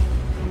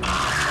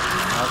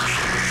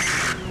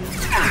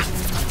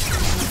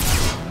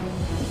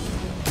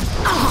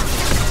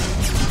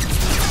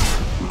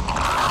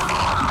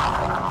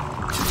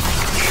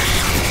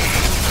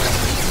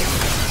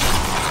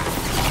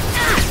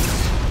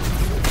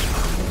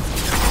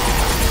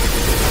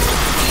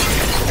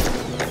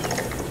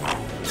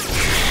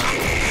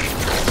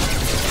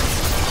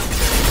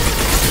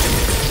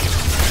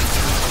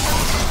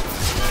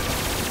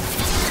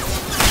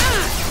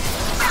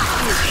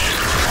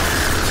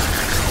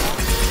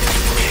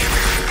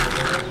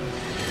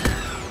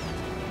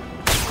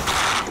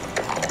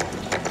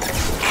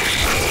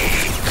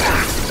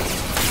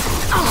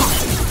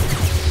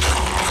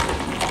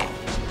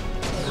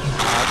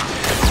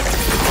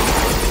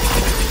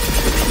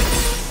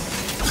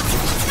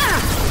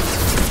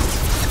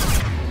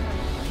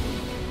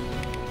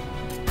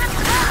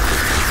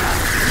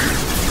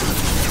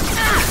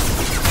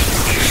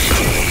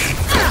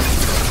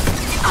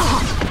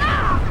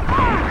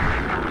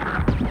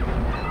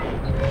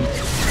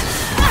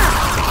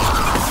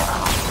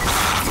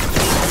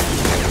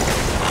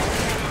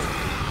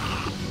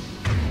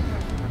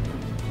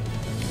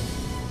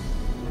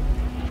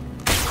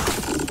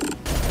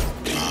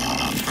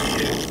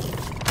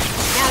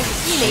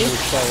 He's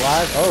still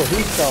alive? Oh,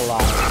 he's still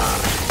alive.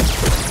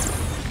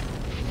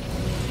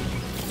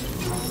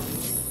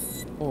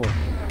 Oh.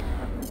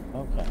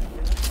 Okay.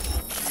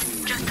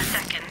 Just a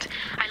second.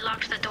 I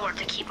locked the door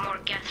to keep more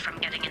Geth from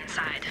getting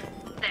inside.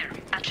 There,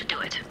 that should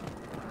do it.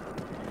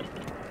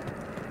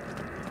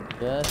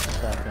 Just a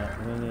second.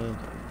 We need...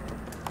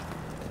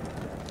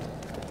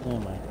 Oh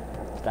my...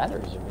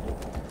 Batteries are really...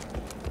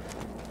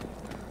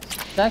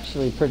 It's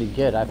actually pretty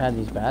good. I've had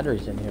these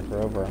batteries in here for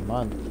over a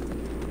month.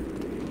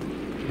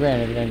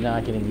 Granted, they're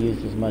not getting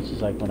used as much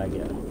as like when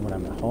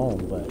I'm at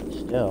home, but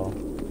still,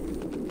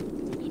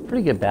 it's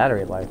pretty good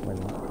battery life when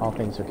all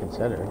things are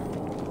considered.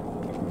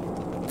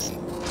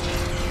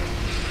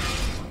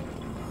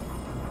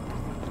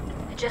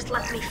 Just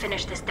let me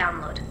finish this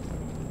download.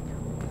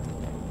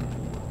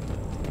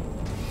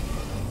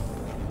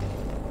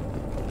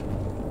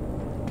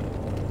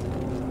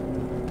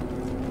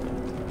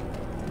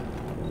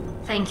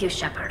 Thank you,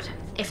 Shepard.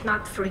 If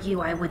not for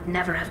you, I would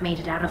never have made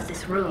it out of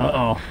this room.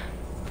 Uh-oh.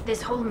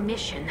 This whole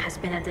mission has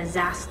been a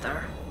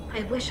disaster.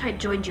 I wish I'd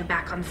joined you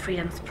back on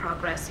Freedom's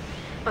Progress,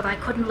 but I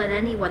couldn't let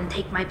anyone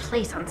take my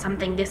place on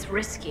something this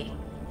risky.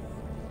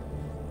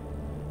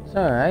 It's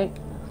alright.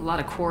 A lot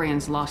of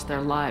Quarians lost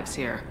their lives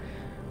here.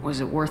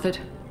 Was it worth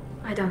it?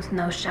 I don't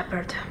know,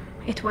 Shepard.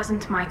 It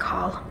wasn't my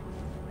call.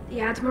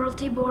 The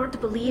Admiralty Board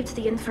believed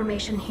the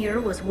information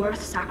here was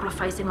worth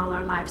sacrificing all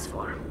our lives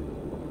for.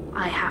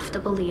 I have to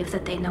believe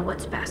that they know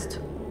what's best.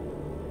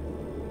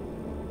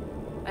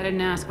 I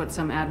didn't ask what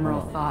some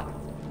admiral thought.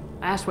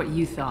 I asked what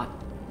you thought.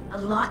 A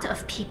lot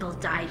of people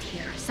died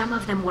here. Some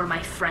of them were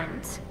my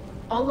friends.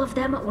 All of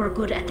them were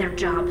good at their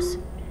jobs.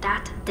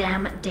 That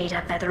damn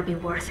data better be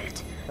worth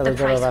it. The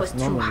price was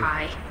too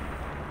high.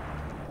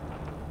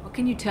 What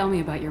can you tell me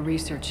about your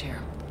research here?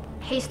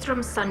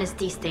 Haestrom's sun is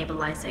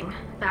destabilizing.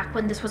 Back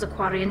when this was a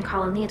Quarian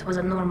colony, it was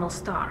a normal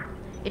star.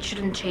 It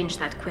shouldn't change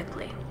that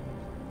quickly.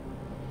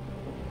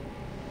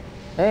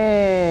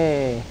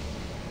 Hey!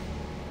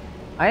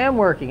 I am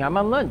working. I'm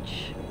on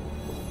lunch.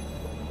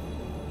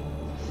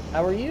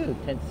 How are you,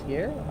 Tense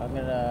Gear? I'm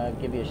gonna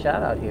give you a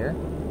shout out here.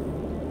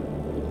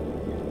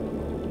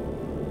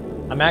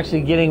 I'm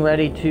actually getting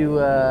ready to,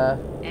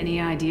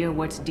 Any idea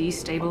what's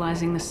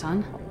destabilizing the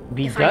sun?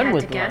 be If I done had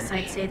with to guess,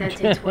 lunch. I'd say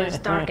that it was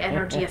dark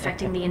energy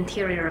affecting the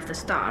interior of the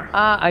star.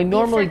 I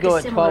normally The go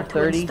effect at is similar to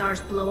when 12:30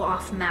 stars blow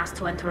off mass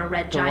to enter a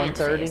red to giant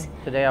 1:30. phase.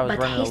 Today I was But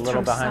running a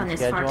little Haestrom's sun behind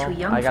is far schedule. too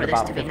young I got for this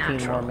about to be 15 more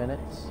natural.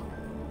 minutes.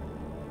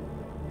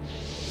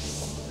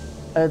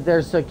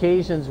 There's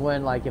occasions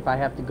when, like, if I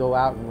have to go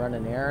out and run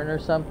an errand or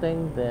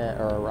something,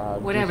 or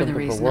Whatever do the something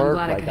reason, for I'm work,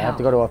 glad I like could I have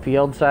to help. go to a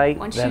field site,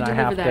 Once then you I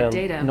deliver have that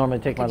to data, normally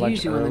take I my could lunch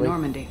use you in the early.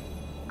 Normandy.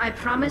 I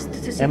promised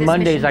to see And this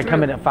Mondays mission I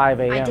come in through. at 5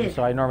 I a.m., did.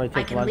 so I normally I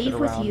take can lunch leave at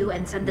with around you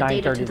and send the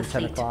data 9:30 to the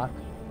 10 fleet. o'clock.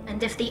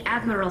 And if the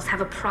admirals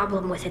have a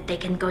problem with it, they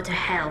can go to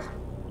hell.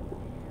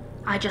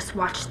 I just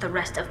watched the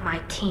rest of my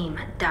team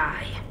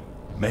die.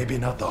 Maybe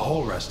not the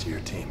whole rest of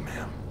your team,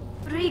 ma'am.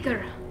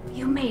 Rieger,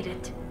 you made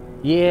it.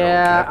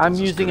 Yeah, I'm captain's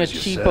as using good a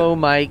as you cheapo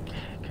mic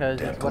because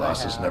Damn it's what I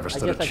Colossus have. never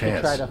stood I a guess I could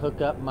try chance. to hook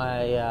up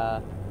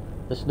my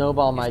the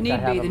snowball mic need I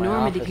have be, in the my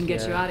Normandy office can get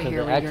here you outta to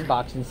here, the Rieger.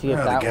 Xbox and see if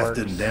The that Geth works.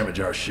 didn't damage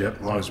our ship.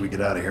 As long as we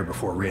get out of here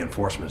before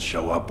reinforcements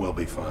show up, we'll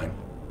be fine.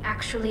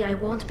 Actually, I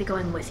won't be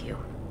going with you.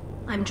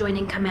 I'm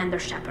joining Commander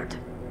Shepard.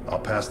 I'll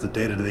pass the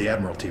data to the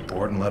Admiralty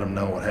port and let them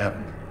know what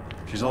happened.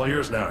 She's all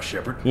yours now,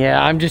 Shepard.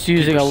 Yeah, I'm just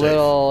using her a safe.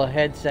 little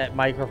headset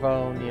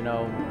microphone, you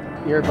know,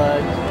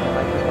 earbuds,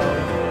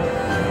 microphone.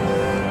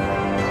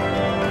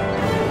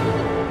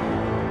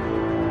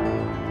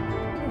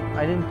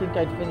 I didn't think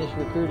I'd finish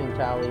recruiting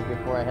Tali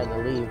before I had to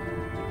leave.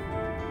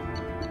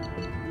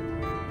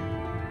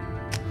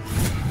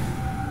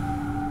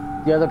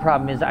 The other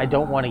problem is I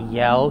don't want to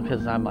yell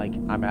because I'm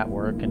at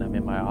work and I'm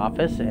in my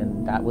office,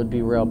 and that would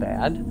be real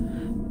bad.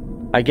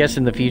 I guess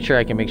in the future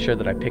I can make sure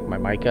that I pick my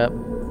mic up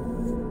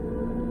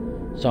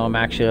so I'm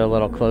actually a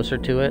little closer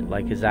to it.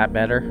 Like, is that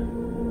better?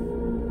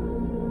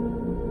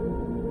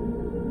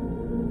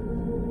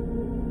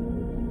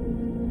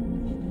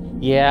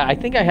 Yeah, I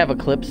think I have a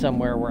clip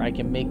somewhere where I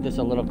can make this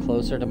a little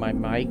closer to my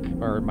mic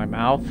or my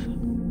mouth.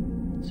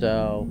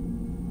 So,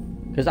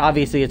 because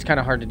obviously it's kind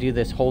of hard to do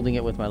this holding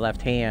it with my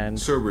left hand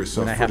Cerberus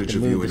saw when I have footage to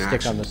of you move in the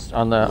stick action.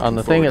 on the Looking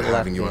thing forward at to the left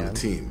having you on the hand.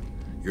 team.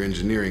 Your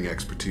engineering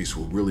expertise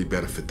will really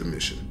benefit the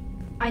mission.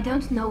 I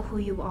don't know who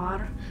you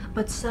are,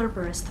 but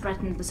Cerberus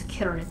threatened the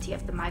security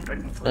of the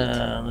migrant fleet.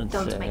 Let's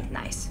Don't see. make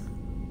nice.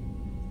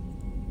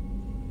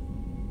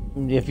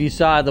 If you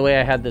saw the way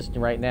I had this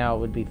right now, it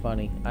would be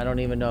funny. I don't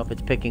even know if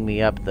it's picking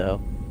me up though.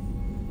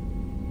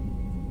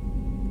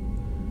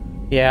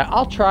 Yeah,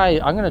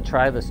 I'm gonna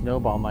try the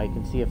snowball mic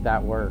and see if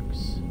that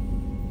works.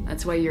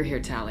 That's why you're here,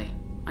 Tali.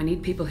 I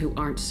need people who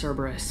aren't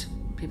Cerberus.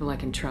 People I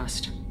can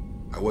trust.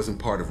 I wasn't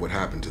part of what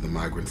happened to the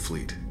migrant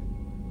fleet,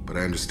 but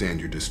I understand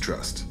your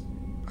distrust.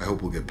 I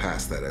hope we'll get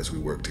past that as we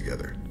work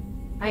together.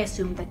 I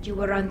assumed that you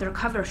were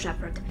undercover,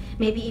 Shepard.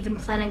 Maybe even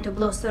planning to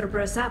blow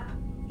Cerberus up.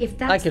 If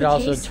that's I could the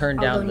also case, turn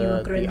I'll down loan you a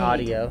the grenade.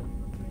 audio.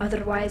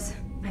 Otherwise,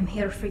 I'm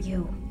here for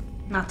you,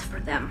 not for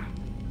them.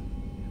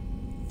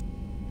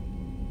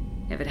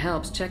 If it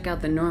helps, check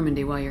out the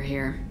Normandy while you're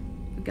here.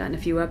 We've gotten a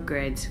few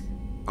upgrades.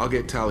 I'll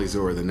get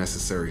tali'zoriah the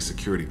necessary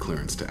security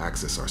clearance to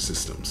access our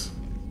systems.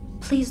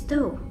 Please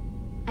do.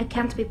 I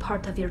can't be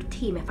part of your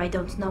team if I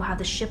don't know how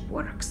the ship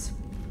works.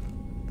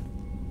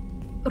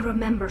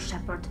 Remember,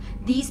 Shepard,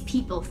 these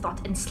people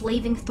thought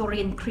enslaving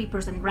Thorian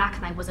creepers and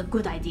Rachni was a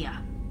good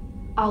idea.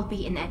 I'll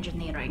be in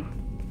engineering.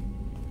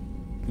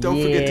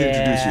 Don't forget to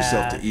introduce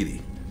yourself to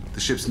Edie, the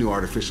ship's new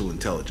artificial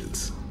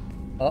intelligence.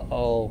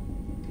 Uh-oh.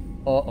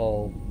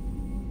 Uh-oh.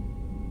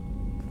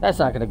 That's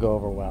not gonna go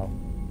over well.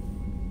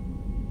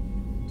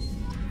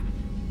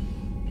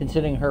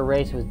 Considering her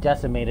race was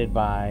decimated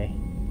by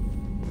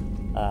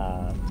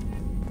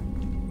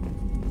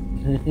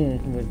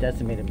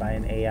decimated by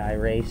an AI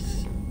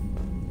race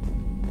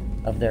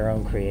of their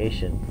own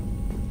creation.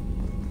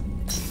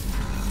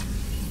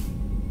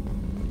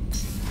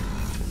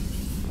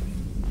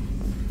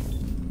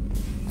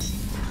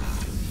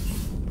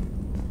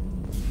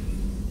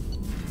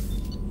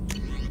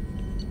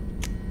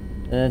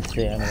 Let's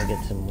see, I'm gonna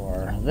get some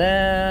more of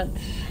that.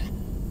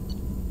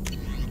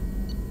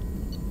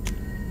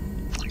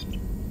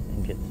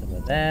 And get some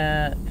of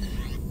that.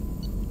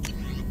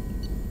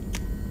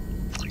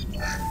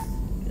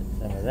 Get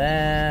some of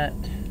that.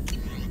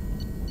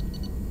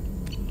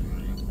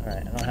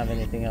 Alright, I don't have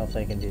anything else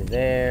I can do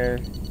there.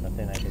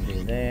 Nothing I can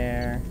do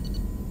there.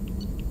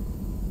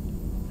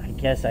 I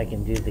guess I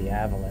can do the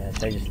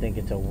avalanche. I just think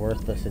it's a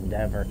worthless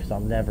endeavor because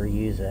I'll never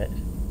use it.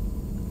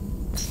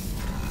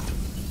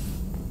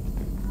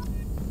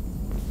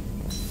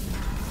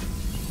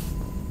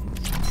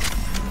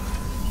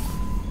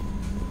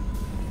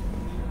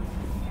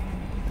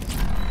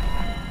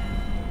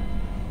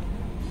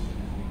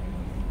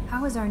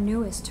 How is our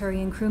newest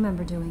Turian crew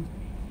member doing?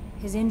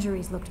 His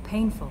injuries looked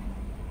painful.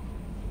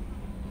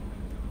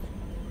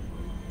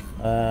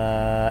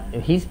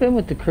 He's been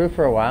with the crew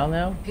for a while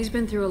now. He's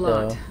been through a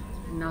lot. So-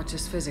 Not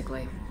just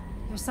physically.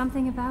 There's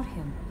something about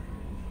him.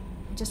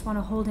 I just want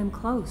to hold him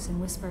close and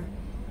whisper,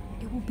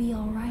 "It will be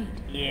all right."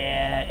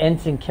 Yeah,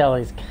 Ensign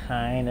Kelly's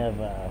kind of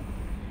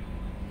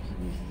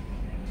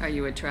Are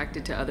you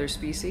attracted to other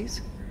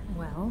species?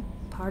 Well,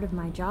 part of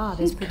my job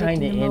She's is predicting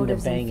kinda the into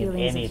motives and banging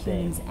feelings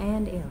anything. of humans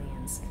and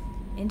aliens.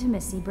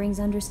 Intimacy brings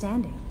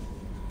understanding.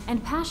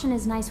 And passion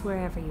is nice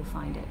wherever you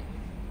find it.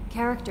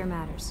 Character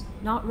matters,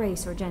 not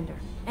race or gender.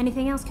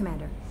 Anything else,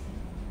 Commander?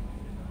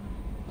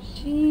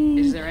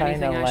 Is there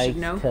anything I should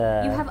know?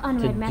 You have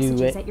unread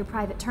messages at your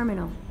private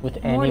terminal. With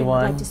Morden would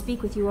anyone like to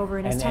speak with you over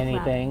in his and tech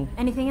anything. lab.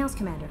 Anything else,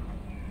 Commander?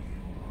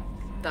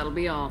 That'll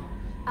be all.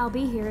 I'll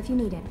be here if you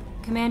need it.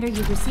 Commander,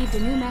 you've received a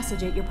new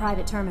message at your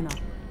private terminal.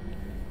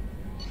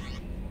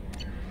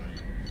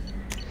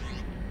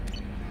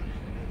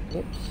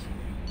 Oops.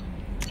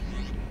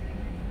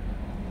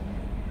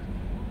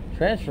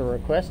 Transfer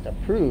request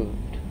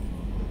approved.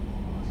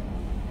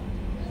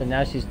 So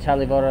now she's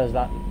tali'zoriah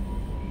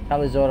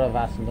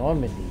vas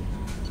Normandy.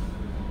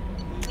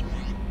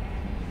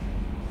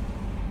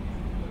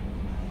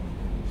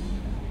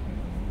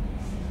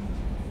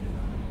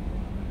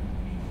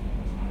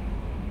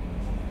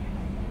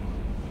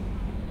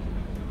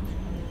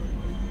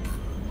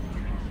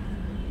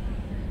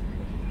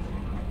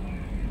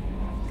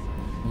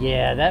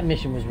 Yeah, that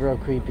mission was real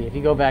creepy. If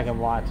you go back and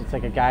watch, it's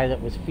like a guy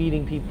that was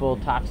feeding people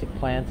toxic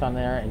plants on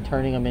there and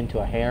turning them into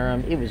a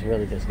harem. It was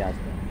really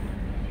disgusting.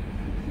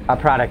 A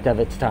product of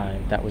its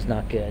time. That was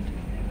not good.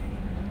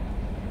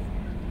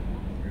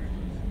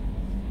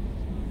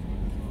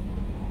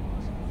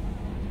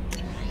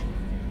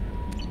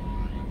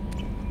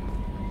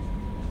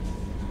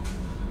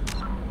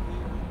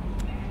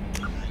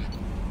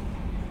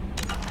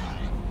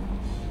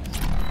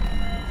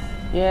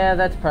 Yeah,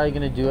 that's probably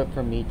going to do it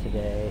for me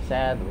today.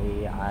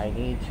 Sadly, I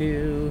need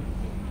to...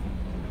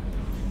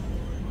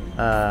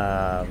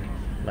 well,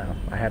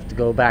 I have to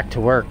go back to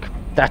work.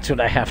 That's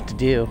what I have to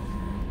do.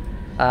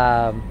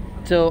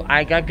 So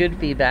I got good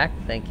feedback.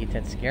 Thank you,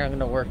 Tenscare. I'm going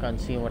to work on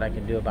seeing what I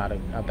can do about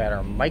a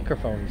better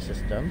microphone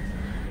system.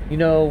 You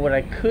know, what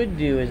I could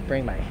do is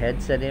bring my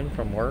headset in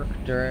from work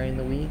during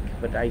the week,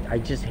 but I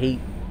just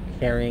hate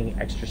carrying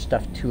extra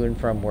stuff to and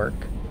from work.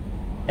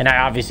 And I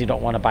obviously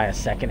don't want to buy a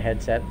second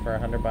headset for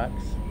 $100.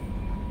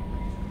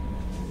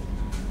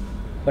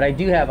 But I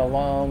do have a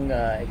long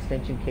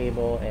extension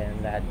cable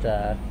and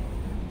that,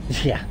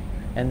 yeah,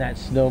 and that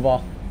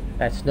snowball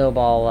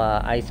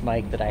ice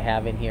mic that I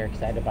have in here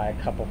because I had to buy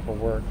a couple for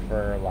work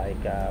for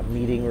like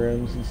meeting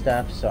rooms and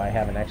stuff. So I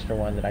have an extra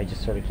one that I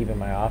just sort of keep in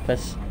my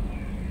office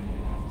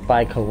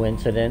by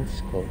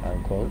coincidence, quote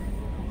unquote.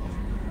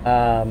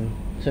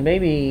 So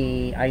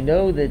maybe, I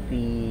know that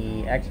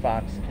the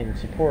Xbox can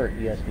support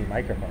USB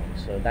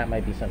microphones, so that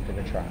might be something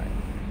to try.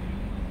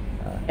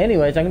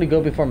 Anyways, I'm going to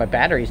go before my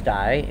batteries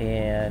die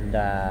and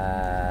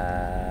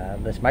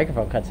this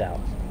microphone cuts out.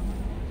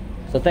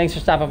 So thanks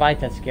for stopping by,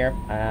 Tenscare,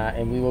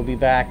 and we will be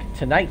back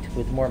tonight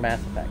with more Mass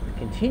Effect,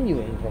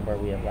 continuing from where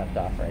we have left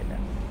off right now.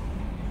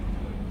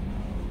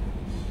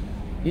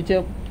 You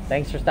too.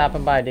 Thanks for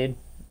stopping by, dude.